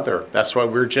his brother. That's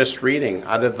what we're just reading.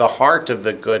 Out of the heart of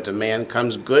the good man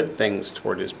comes good things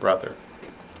toward his brother.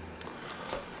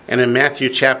 And in Matthew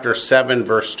chapter 7,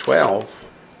 verse 12,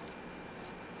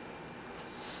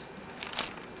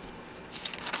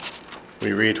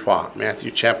 we read what? Matthew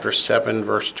chapter 7,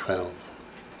 verse 12.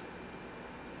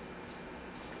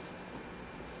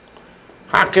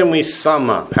 How can we sum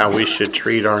up how we should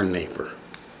treat our neighbor?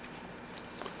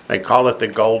 They call it the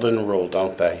golden rule,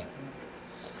 don't they?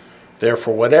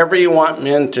 Therefore, whatever you want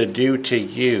men to do to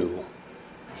you,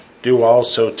 do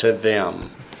also to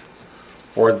them.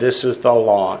 For this is the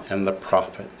law and the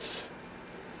prophets.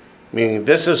 Meaning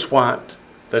this is what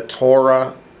the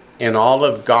Torah and all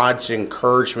of God's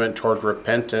encouragement toward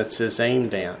repentance is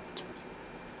aimed at.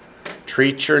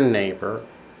 Treat your neighbor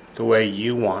the way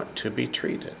you want to be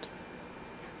treated.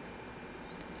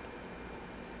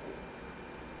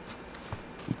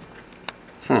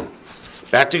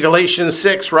 Back to Galatians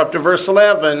 6, we're up to verse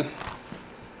 11.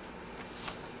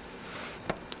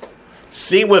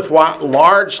 See with what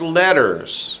large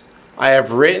letters I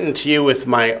have written to you with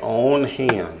my own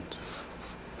hand.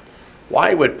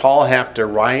 Why would Paul have to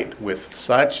write with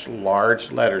such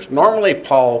large letters? Normally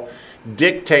Paul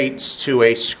dictates to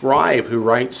a scribe who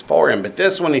writes for him. But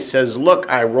this one he says, look,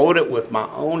 I wrote it with my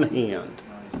own hand.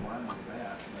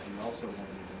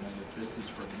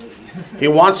 He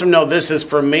wants him to know this is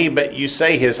for me, but you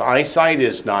say his eyesight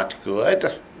is not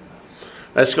good.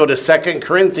 Let's go to 2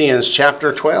 Corinthians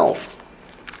chapter 12.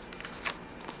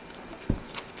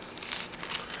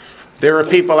 There are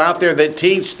people out there that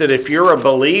teach that if you're a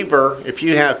believer, if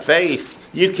you have faith,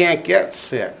 you can't get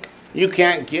sick. You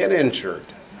can't get injured.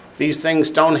 These things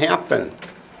don't happen.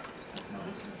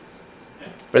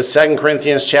 But 2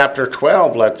 Corinthians chapter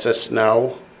 12 lets us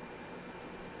know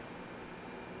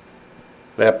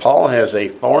that Paul has a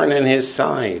thorn in his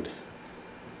side.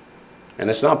 And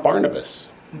it's not Barnabas.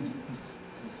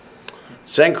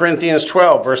 2 Corinthians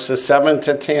 12, verses 7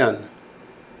 to 10.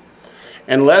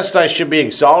 And lest I should be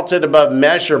exalted above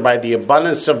measure by the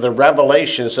abundance of the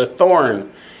revelations, a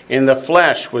thorn in the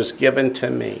flesh was given to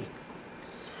me,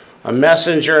 a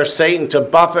messenger of Satan to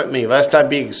buffet me, lest I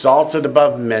be exalted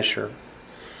above measure.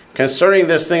 Concerning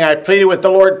this thing, I pleaded with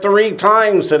the Lord 3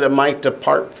 times that it might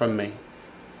depart from me.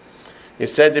 He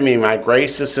said to me, my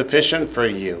grace is sufficient for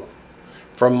you,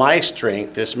 for my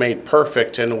strength is made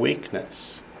perfect in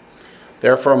weakness.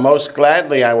 Therefore, most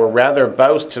gladly I will rather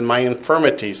boast in my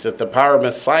infirmities, that the power of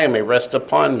Messiah may rest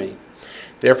upon me.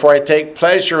 Therefore, I take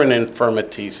pleasure in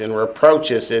infirmities, in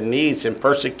reproaches, in needs, in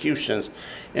persecutions,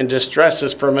 in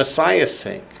distresses for Messiah's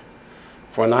sake.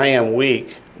 For when I am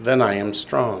weak, then I am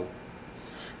strong.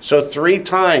 So 3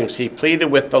 times he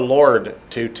pleaded with the Lord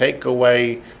to take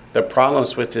away the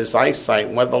problems with his eyesight.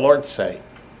 And what did the Lord say?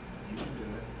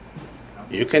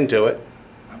 You can do it,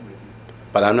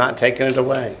 but I'm not taking it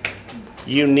away.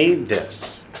 You need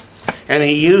this. And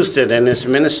he used it in his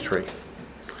ministry.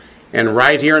 And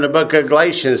right here in the book of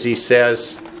Galatians, he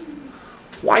says,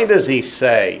 why does he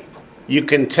say, you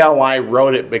can tell I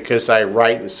wrote it because I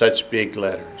write in such big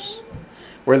letters?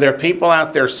 Were there people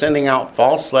out there sending out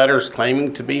false letters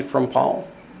claiming to be from Paul?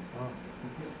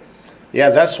 Yeah,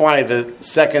 that's why the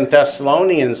 2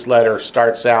 Thessalonians letter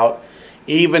starts out,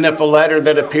 even if a letter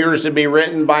that appears to be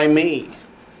written by me.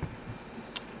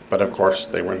 But of course,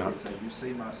 they were not. So you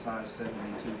see my size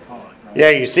 72 font, right? Yeah,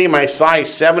 you see my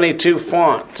size 72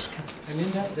 font. And in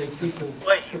that day, people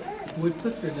would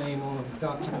put their name on a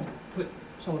document, put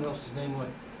someone else's name on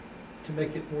it to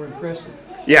make it more impressive.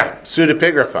 Yeah,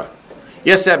 pseudepigrapha.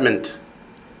 Yes, Edmund.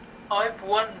 I've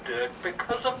wondered,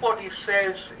 because of what he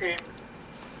says in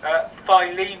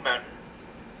Philemon,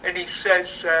 and he says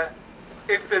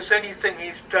if there's anything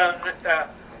he's done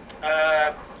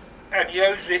and he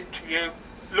owes it to you,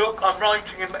 look, I'm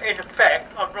writing him, in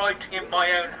effect, I'm writing in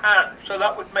my own hand, so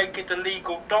that would make it a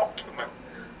legal document.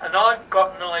 And I've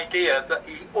got an idea that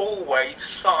he always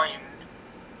signed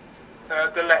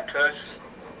the letters.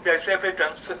 There's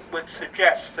evidence that would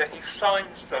suggest that he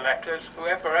signs the letters,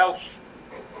 whoever else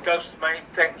does the main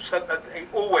thing, so that they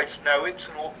always know it's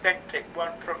an authentic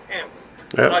one from him.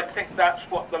 Yep. And I think that's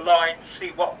what the lines, see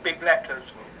what big letters.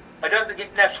 I don't think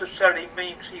it necessarily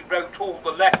means he wrote all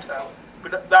the letter,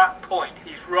 but at that point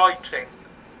he's writing.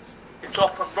 It's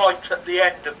often right at the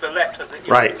end of the letter that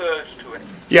he Right. refers to it.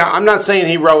 Yeah, I'm not saying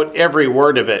he wrote every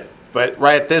word of it, but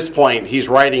right at this point, he's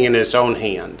writing in his own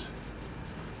hand.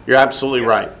 You're absolutely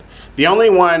right. The only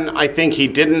one I think he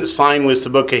didn't sign was the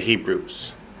book of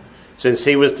Hebrews, since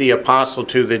he was the apostle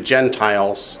to the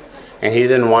Gentiles, and he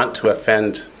didn't want to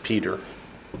offend Peter.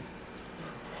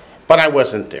 But I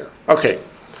wasn't there. Okay,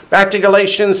 back to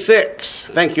Galatians 6.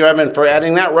 Thank you, Evan, for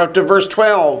adding that. We're up to verse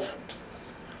 12.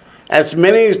 As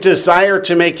many as desire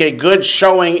to make a good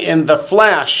showing in the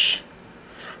flesh,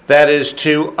 that is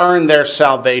to earn their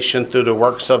salvation through the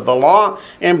works of the law,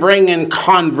 and bring in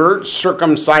converts,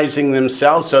 circumcising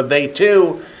themselves so they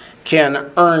too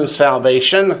can earn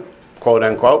salvation, quote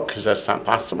unquote, because that's not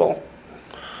possible.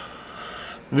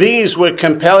 These would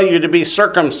compel you to be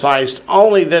circumcised,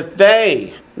 only that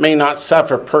they may not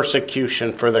suffer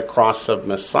persecution for the cross of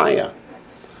Messiah.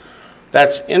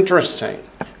 That's interesting.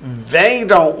 They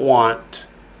don't want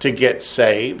to get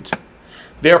saved.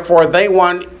 Therefore, they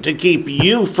want to keep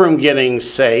you from getting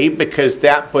saved because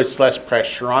that puts less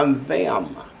pressure on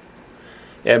them.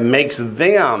 It makes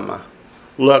them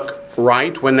look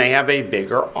right when they have a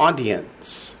bigger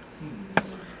audience.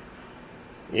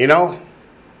 You know,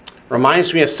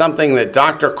 reminds me of something that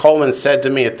Dr. Coleman said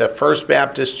to me at the First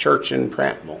Baptist Church in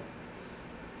Prattville.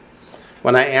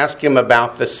 When I asked him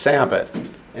about the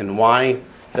Sabbath and why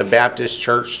the Baptist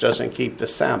Church doesn't keep the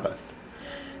Sabbath.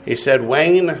 He said,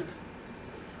 Wayne,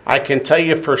 I can tell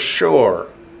you for sure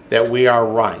that we are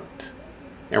right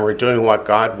and we're doing what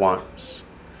God wants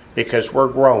because we're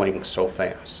growing so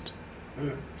fast.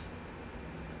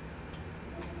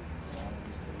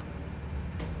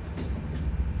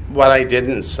 What I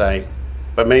didn't say,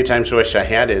 but many times I wish I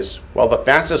had, is, well, the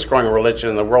fastest growing religion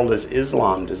in the world is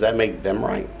Islam. Does that make them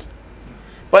right?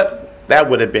 But that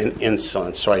would have been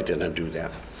insolent, so I didn't do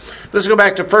that. Let's go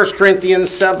back to 1 Corinthians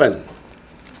 7.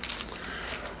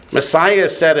 Messiah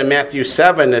said in Matthew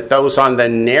 7 that those on the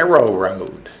narrow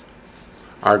road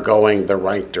are going the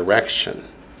right direction.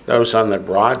 Those on the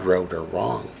broad road are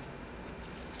wrong.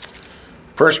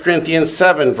 1 Corinthians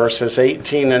 7, verses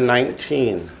 18 and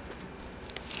 19.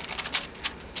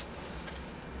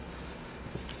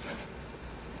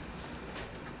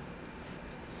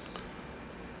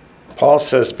 Paul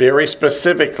says very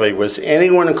specifically, was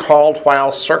anyone called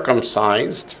while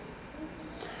circumcised?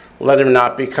 Let him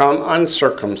not become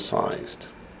uncircumcised.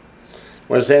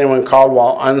 Was anyone called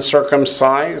while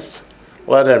uncircumcised?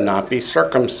 Let him not be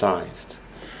circumcised.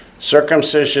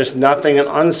 Circumcision is nothing and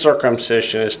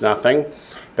uncircumcision is nothing,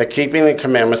 but keeping the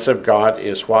commandments of God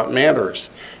is what matters.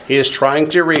 He is trying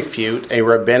to refute a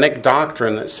rabbinic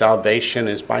doctrine that salvation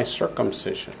is by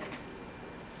circumcision.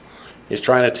 He's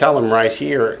trying to tell him right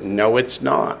here, no, it's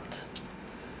not.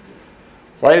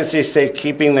 Why does he say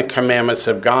keeping the commandments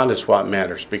of God is what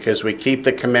matters? Because we keep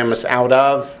the commandments out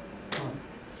of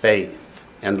faith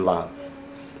and love.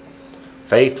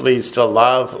 Faith leads to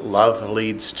love. Love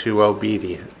leads to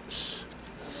obedience.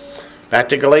 Back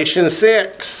to Galatians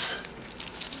 6.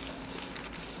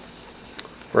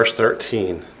 Verse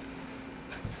 13.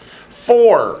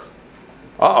 For.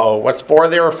 What's for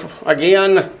there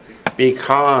again?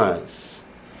 Because.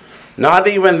 Not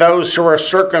even those who are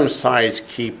circumcised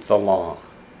keep the law.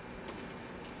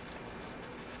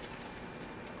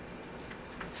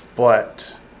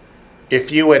 But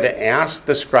if you had asked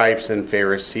the scribes and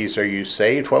Pharisees, are you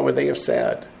saved? What would they have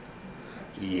said?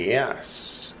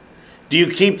 Yes. Do you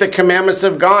keep the commandments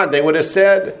of God? They would have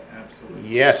said, Absolutely.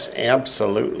 yes,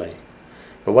 absolutely.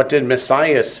 But what did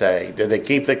Messiah say? Did they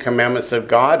keep the commandments of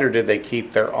God, or did they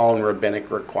keep their own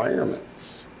rabbinic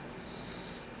requirements?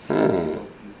 He said,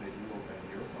 you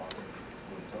obey your father. That's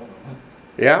what he told them.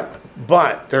 Yeah,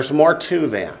 but there's more to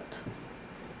that.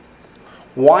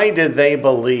 Why did they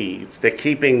believe that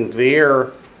keeping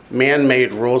their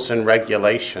man-made rules and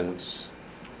regulations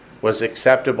was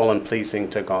acceptable and pleasing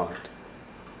to God?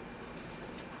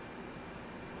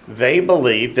 They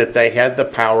believed that they had the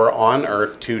power on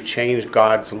earth to change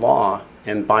God's law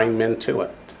and bind men to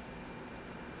it.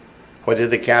 What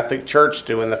did the Catholic Church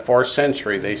do in the 4th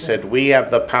century? They said, we have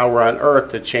the power on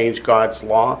earth to change God's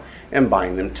law and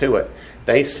bind them to it.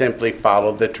 They simply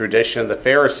followed the tradition of the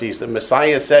Pharisees that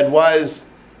Messiah said was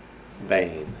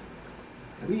vain.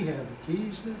 We have the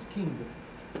keys to the kingdom.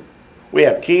 We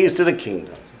have keys to the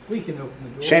kingdom. We can open the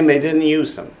door. Shame they didn't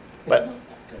use them. But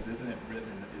Because isn't it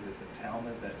written, is it the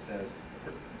Talmud that says,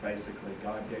 basically,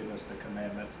 God gave us the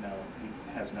commandments, now he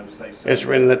has no say-so? it's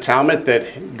written in the Talmud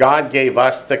that God gave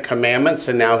us the commandments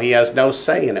and now he has no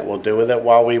say in it. We'll do with it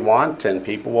what we want and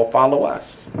people will follow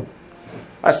us.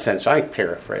 Essentially, I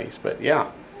paraphrase, but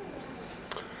yeah.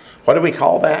 What do we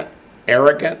call that?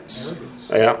 Arrogance?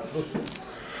 Yeah.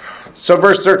 So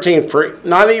verse 13, for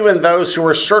not even those who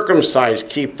are circumcised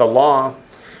keep the law,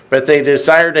 but they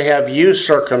desire to have you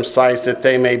circumcised that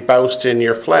they may boast in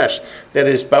your flesh. That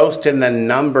is, boast in the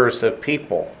numbers of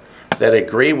people that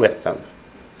agree with them.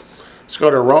 Let's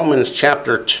go to Romans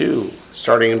chapter 2,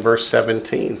 starting in verse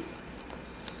 17.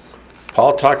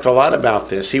 Paul talked a lot about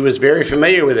this. He was very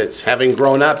familiar with it, having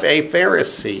grown up a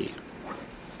Pharisee.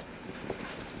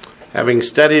 Having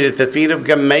studied at the feet of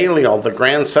Gamaliel, the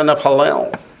grandson of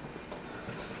Hillel.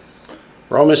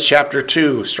 Romans chapter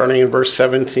 2, starting in verse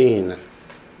 17.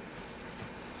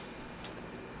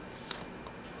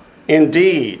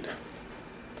 Indeed.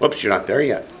 Whoops, you're not there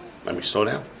yet. Let me slow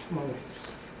down.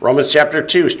 Romans chapter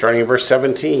 2, starting in verse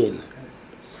 17.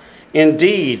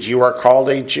 Indeed, you are called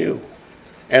a Jew,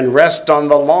 and rest on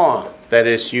the law. That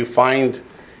is, you find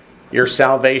your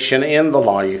salvation in the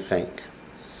law, you think.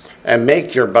 And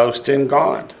make your boast in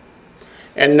God.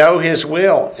 And know his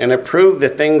will, and approve the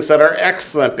things that are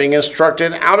excellent, being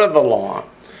instructed out of the law.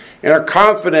 And are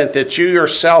confident that you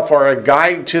yourself are a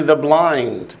guide to the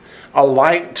blind, a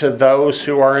light to those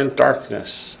who are in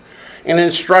darkness, an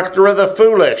instructor of the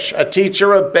foolish, a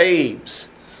teacher of babes,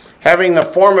 having the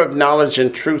form of knowledge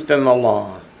and truth in the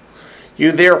law.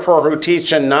 You therefore who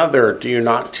teach another, do you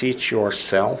not teach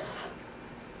yourself?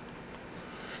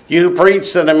 You who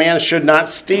preach that a man should not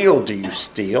steal, do you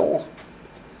steal?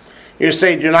 You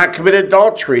say, do not commit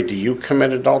adultery, do you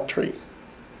commit adultery?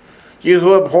 You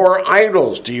who abhor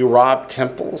idols, do you rob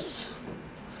temples?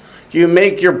 You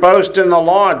make your boast in the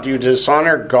law, do you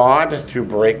dishonor God through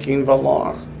breaking the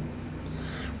law?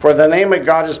 For the name of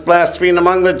God is blasphemed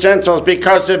among the Gentiles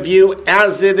because of you,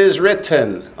 as it is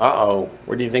written.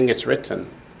 Where do you think it's written?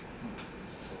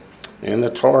 In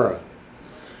the Torah.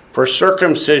 For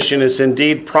circumcision is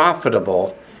indeed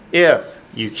profitable if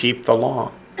you keep the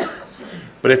law.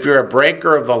 But if you're a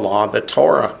breaker of the law, the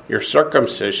Torah, your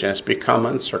circumcision has become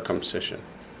uncircumcision.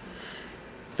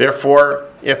 Therefore,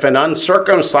 if an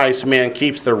uncircumcised man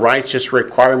keeps the righteous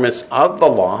requirements of the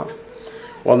law,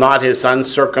 will not his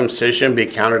uncircumcision be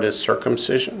counted as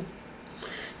circumcision?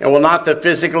 And will not the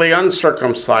physically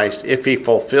uncircumcised, if he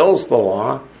fulfills the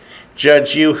law,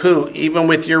 judge you who, even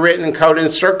with your written code in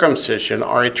circumcision,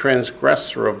 are a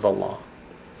transgressor of the law?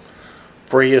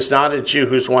 For he is not a Jew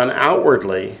who's one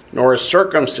outwardly, nor is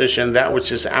circumcision that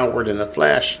which is outward in the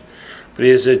flesh, but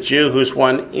he is a Jew who's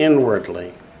one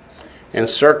inwardly. And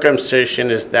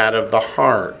circumcision is that of the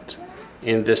heart,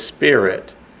 in the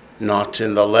spirit, not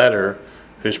in the letter,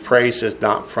 whose praise is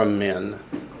not from men,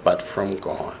 but from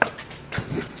God.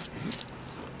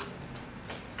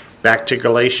 Back to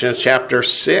Galatians chapter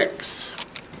 6,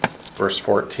 verse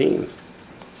 14.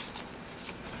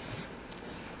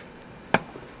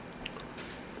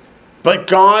 But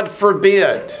God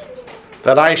forbid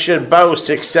that I should boast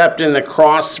except in the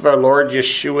cross of our Lord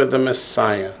Yeshua the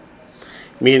Messiah.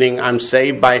 Meaning, I'm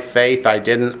saved by faith. I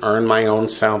didn't earn my own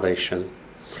salvation.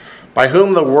 By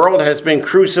whom the world has been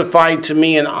crucified to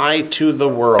me and I to the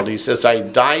world. He says, I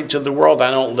died to the world. I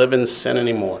don't live in sin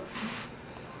anymore.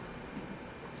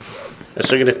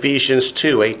 Let's look at Ephesians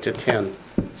 2, 8 to 10.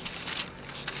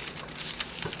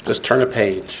 Just turn a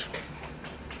page.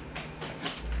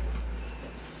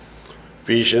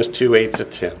 Ephesians 2, 8 to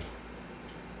 10.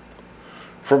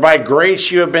 For by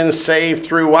grace you have been saved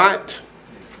through what?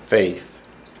 Faith.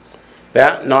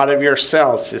 That not of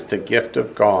yourselves is the gift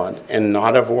of God, and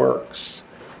not of works,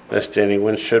 lest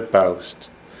anyone should boast.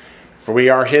 For we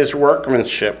are his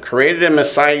workmanship, created in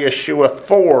Messiah Yeshua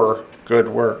for good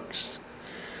works,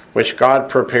 which God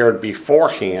prepared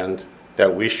beforehand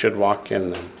that we should walk in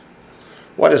them.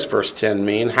 What does verse 10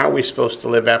 mean? How are we supposed to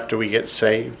live after we get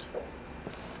saved?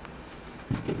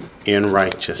 In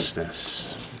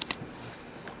righteousness,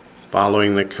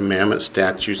 following the commandments,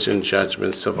 statutes, and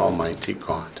judgments of Almighty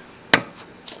God.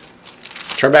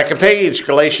 Turn back a page,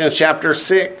 Galatians chapter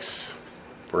 6,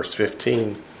 verse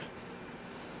 15.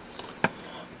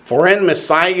 For in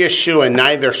Messiah Yeshua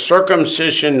neither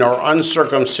circumcision nor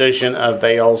uncircumcision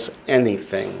avails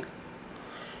anything,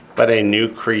 but a new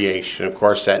creation. Of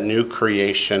course, that new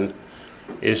creation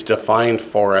is defined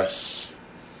for us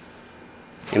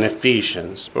in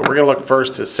Ephesians. But we're going to look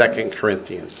first at 2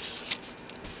 Corinthians.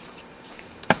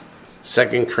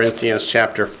 2 Corinthians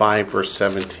chapter 5, verse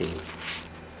 17.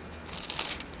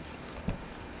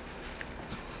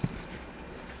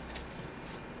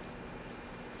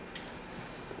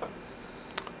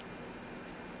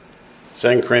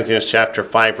 2 Corinthians chapter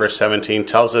 5, verse 17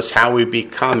 tells us how we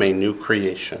become a new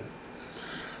creation.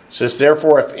 It says,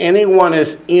 therefore, if anyone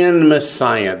is in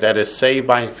Messiah, that is saved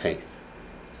by faith,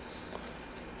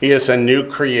 he is a new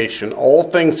creation. All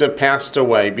things have passed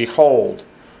away. Behold,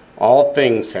 all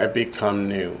things have become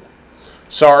new.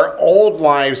 So our old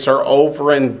lives are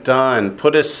over and done.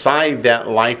 Put aside that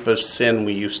life of sin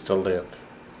we used to live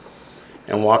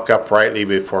and walk uprightly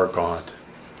before God.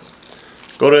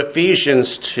 Go to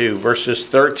Ephesians 2, verses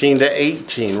 13 to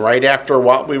 18, right after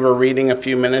what we were reading a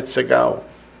few minutes ago.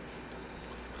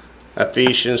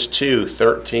 Ephesians 2,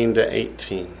 13 to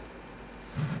 18.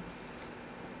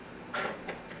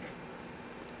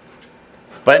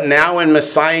 But now in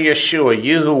Messiah Yeshua,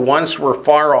 you who once were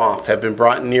far off have been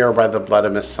brought near by the blood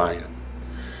of Messiah.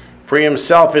 For he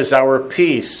himself is our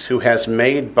peace, who has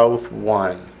made both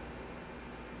one.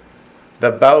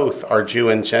 The both are Jew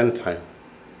and Gentile,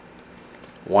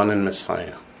 one in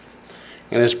Messiah,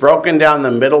 and has broken down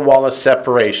the middle wall of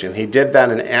separation. He did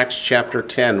that in Acts chapter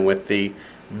 10 with the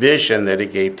vision that he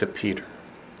gave to Peter.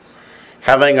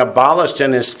 Having abolished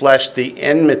in his flesh the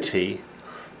enmity,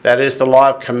 that is the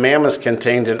law of commandments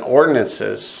contained in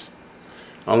ordinances,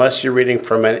 unless you're reading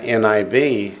from an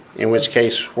NIV, in which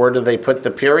case, where do they put the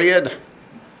period?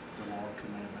 The law of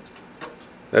commandments.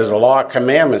 There's a law of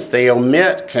commandments. They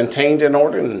omit contained in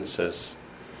ordinances.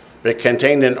 But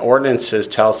contained in ordinances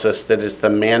tells us that it's the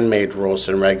man-made rules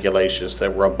and regulations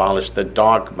that were abolished, the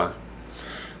dogma.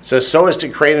 It says, so as to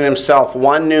create in himself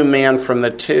one new man from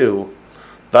the two,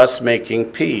 thus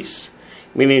making peace.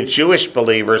 Meaning Jewish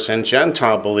believers and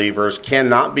Gentile believers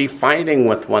cannot be fighting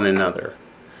with one another,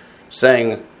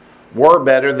 saying, we're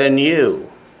better than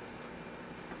you.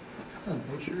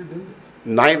 They sure do.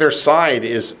 Neither side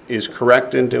is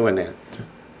correct in doing it.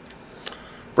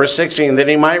 Verse 16, that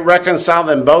he might reconcile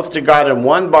them both to God in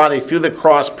one body through the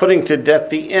cross, putting to death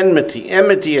the enmity.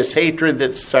 Enmity is hatred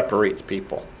that separates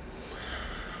people.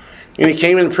 And he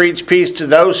came and preached peace to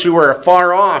those who were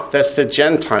afar off, that's the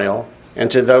Gentile, and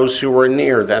to those who were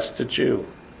near, that's the Jew.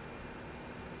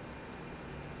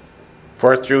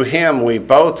 For through him we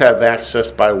both have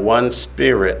access by one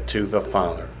Spirit to the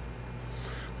Father.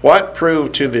 What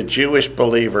proved to the Jewish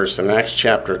believers in Acts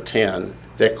chapter 10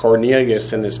 that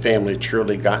Cornelius and his family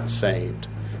truly got saved?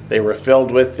 They were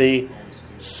filled with the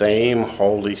same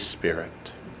Holy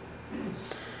Spirit.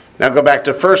 Now go back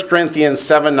to 1 Corinthians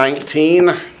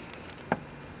 7:19.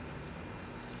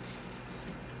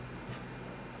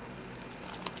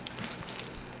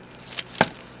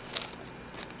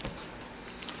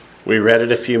 We read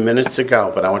it a few minutes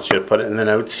ago, but I want you to put it in the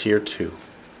notes here too.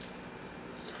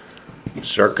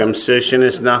 Circumcision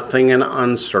is nothing and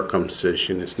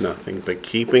uncircumcision is nothing, but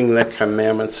keeping the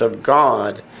commandments of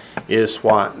God is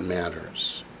what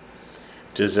matters.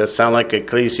 Does that sound like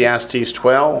Ecclesiastes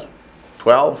 12?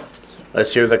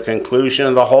 Let's hear the conclusion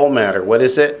of the whole matter. What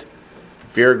is it?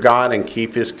 Fear God and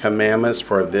keep his commandments,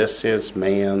 for this is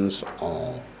man's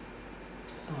all.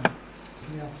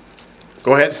 Yeah.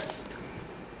 Go ahead.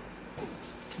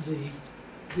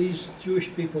 These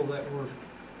Jewish people that were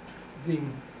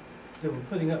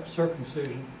putting up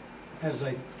circumcision as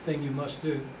a thing you must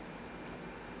do,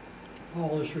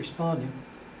 Paul is responding,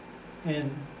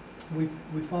 and we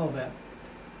follow that.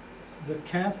 The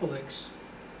Catholics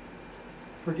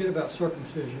forget about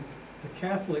circumcision. The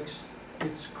Catholics,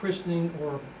 it's christening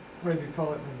or whatever you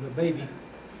call it of the baby.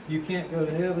 You can't go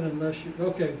to heaven unless you,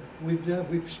 okay,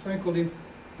 we've sprinkled him,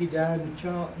 he died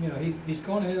and he's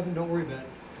going to heaven, don't worry about it.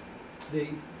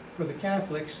 For the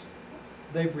Catholics,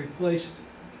 they've replaced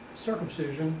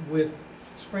circumcision with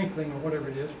sprinkling or whatever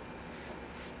it is,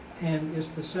 and it's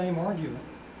the same argument.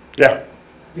 Yeah.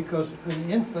 Because an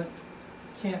infant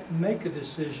can't make a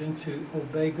decision to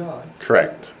obey God.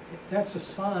 Correct. That's a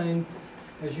sign,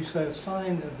 as you said, a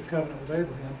sign of the covenant with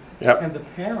Abraham. Yep. And the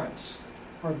parents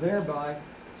are thereby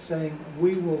saying,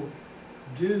 we will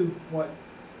do what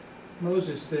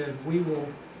Moses said. We will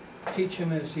teach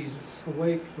him as he's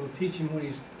awake. We'll teach him when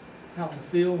he's out in the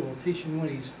field. We'll teach him when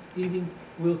he's eating.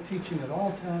 We'll teach him at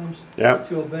all times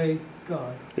to obey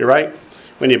God. You're right.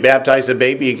 When you baptize a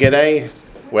baby, you get a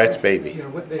wet baby.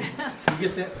 Wet baby. You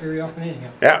get that very often anyhow.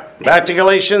 Yeah. Back to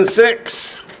Galatians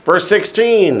 6, verse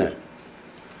 16.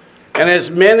 And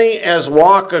as many as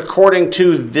walk according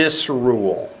to this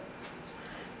rule,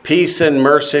 peace and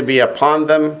mercy be upon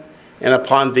them and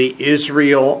upon the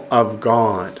Israel of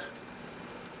God.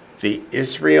 The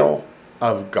Israel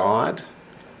of God?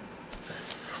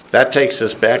 That takes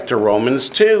us back to Romans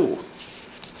 2.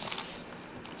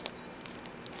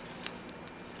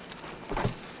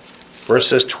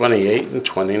 Verses 28 and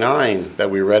 29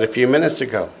 that we read a few minutes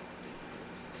ago.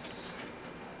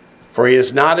 For he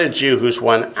is not a Jew who's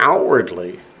one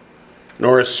outwardly,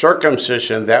 nor is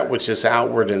circumcision that which is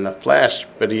outward in the flesh,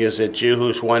 but he is a Jew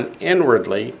who's one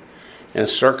inwardly, and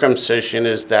circumcision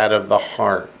is that of the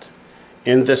heart,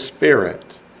 in the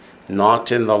spirit,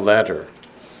 not in the letter,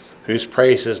 whose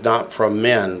praise is not from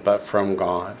men, but from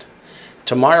God.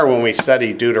 Tomorrow when we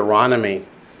study Deuteronomy,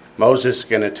 Moses is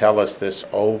going to tell us this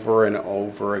over and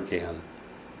over again.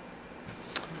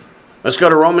 Let's go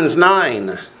to Romans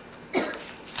 9.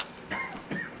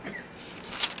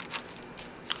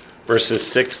 Verses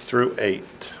 6 through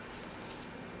 8.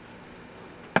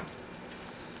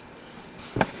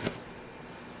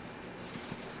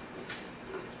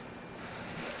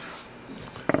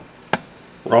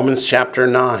 Romans chapter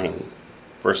 9,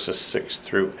 verses 6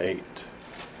 through 8.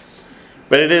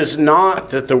 But it is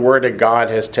not that the word of God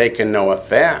has taken no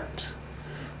effect,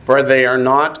 for they are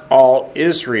not all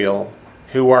Israel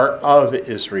who are of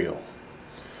Israel,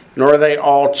 nor are they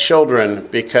all children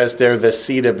because they're the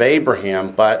seed of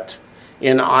Abraham, but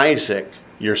in Isaac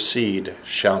your seed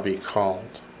shall be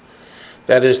called.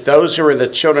 That is, those who are the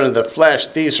children of the flesh,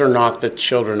 these are not the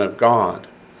children of God,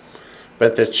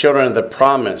 but the children of the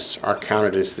promise are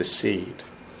counted as the seed.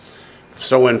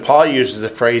 So when Paul uses the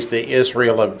phrase the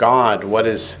Israel of God, what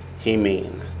does he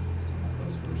mean?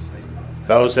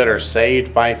 Those that are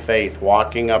saved by faith,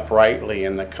 walking uprightly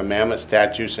in the commandments,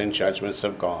 statutes, and judgments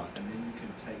of God. And then you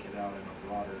can take it out in a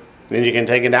broader. Then you can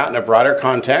take it out in a broader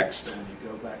context. So when you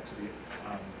go back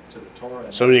to the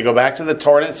Torah. So when you go back to the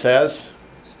Torah, it says,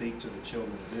 speak to the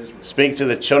children of Israel. speak to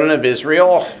the children of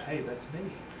Israel. Hey, that's me.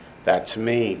 That's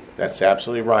me. That's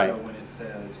absolutely right. So when it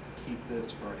says keep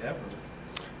this forever.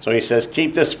 So he says,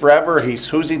 keep this forever.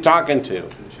 Who's he talking to?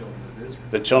 The children of Israel.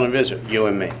 The children of Israel, you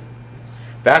and me.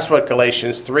 That's what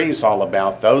Galatians 3 is all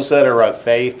about. Those that are of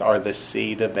faith are the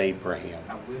seed of Abraham.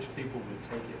 I wish people would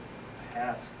take it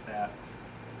past that,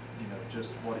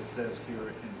 just what it says here in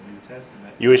the New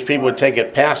Testament. You wish people would take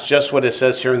it past just what it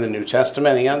says here in the New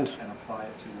Testament and apply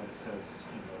it to what it says,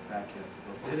 back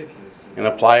in Leviticus. and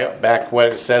apply it back what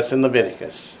it says in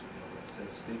Leviticus. It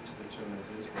says, speak to the children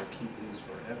of Israel, keep these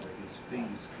forever, these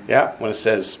feasts. Yeah, when it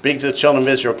says, speak to the children of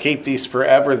Israel, keep these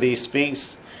forever, these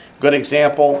feasts. Good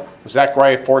example,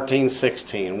 Zechariah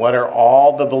 14:16. What are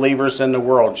all the believers in the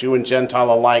world, Jew and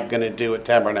Gentile alike, going to do at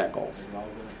Tabernacles? They're all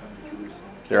going to come to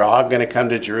Jerusalem. They're all going to come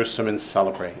to Jerusalem and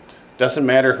celebrate. Doesn't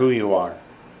matter who you are.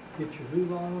 Get your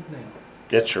lulav now.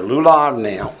 Get your lulav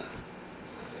now.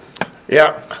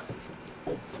 Yeah.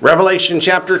 Revelation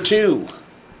chapter 2.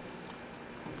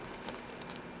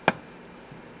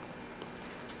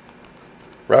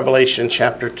 Revelation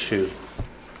chapter 2,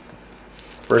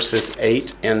 verses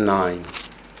 8 and 9.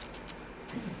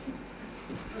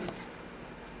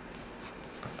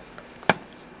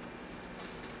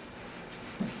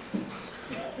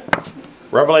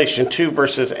 Revelation 2,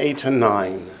 verses 8 and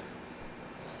 9.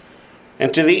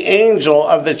 And to the angel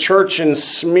of the church in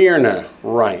Smyrna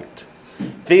write,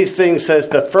 these things says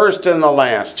the first and the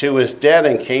last, who was dead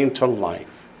and came to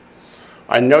life.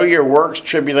 I know your works,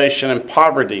 tribulation, and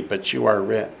poverty, but you are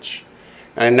rich.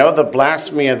 And I know the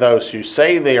blasphemy of those who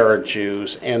say they are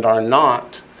Jews and are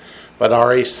not, but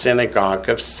are a synagogue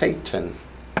of Satan.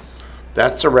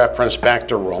 That's a reference back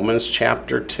to Romans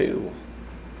chapter 2.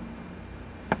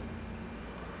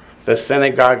 The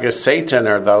synagogue of Satan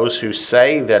are those who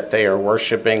say that they are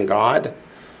worshiping God,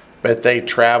 but they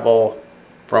travel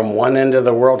from one end of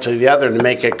the world to the other to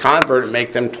make a convert and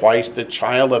make them twice the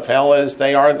child of hell as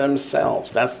they are themselves.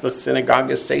 That's the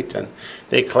synagogue of Satan.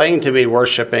 They claim to be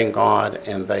worshiping God,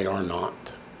 and they are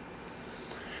not.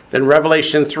 Then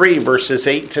Revelation 3, verses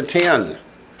 8 to 10.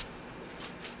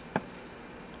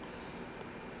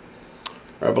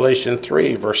 Revelation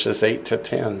 3, verses 8 to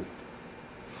 10.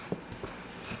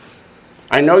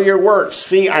 I know your works.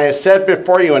 See, I have set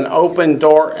before you an open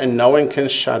door, and no one can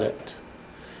shut it.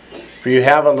 For you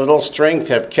have a little strength,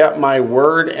 have kept my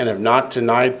word, and have not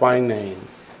denied my name.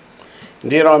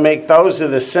 Indeed, I'll make those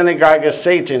of the synagogue of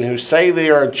Satan who say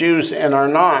they are Jews and are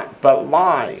not, but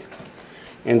lie.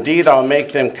 Indeed, I'll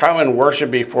make them come and worship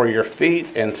before your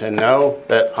feet, and to know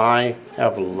that I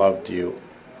have loved you.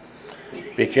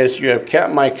 Because you have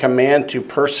kept my command to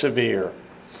persevere.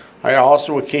 I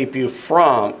also will keep you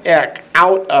from,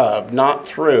 out of, not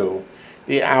through,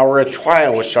 the hour of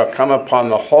trial which shall come upon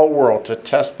the whole world to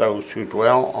test those who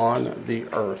dwell on the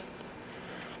earth.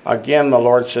 Again, the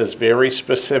Lord says very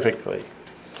specifically,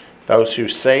 those who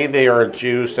say they are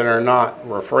Jews and are not,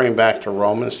 referring back to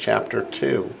Romans chapter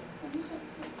 2,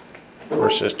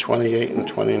 verses 28 and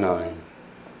 29.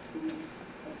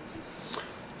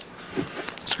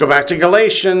 Let's go back to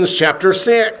Galatians chapter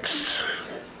 6.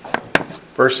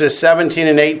 Verses 17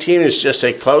 and 18 is just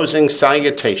a closing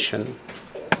salutation.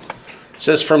 It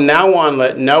says, from now on,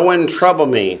 let no one trouble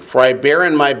me, for I bear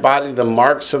in my body the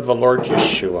marks of the Lord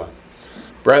Yeshua.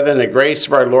 Brethren, the grace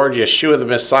of our Lord Yeshua the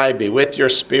Messiah be with your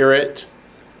spirit.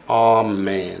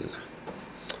 Amen.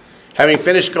 Having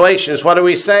finished Galatians, what do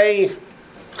we say?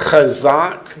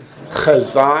 Chazak,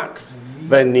 chazak,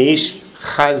 vanish,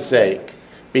 chazek.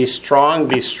 Be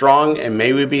strong, and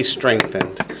may we be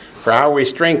strengthened. For how are we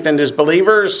strengthened as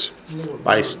believers?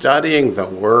 By studying the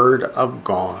Word of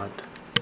God.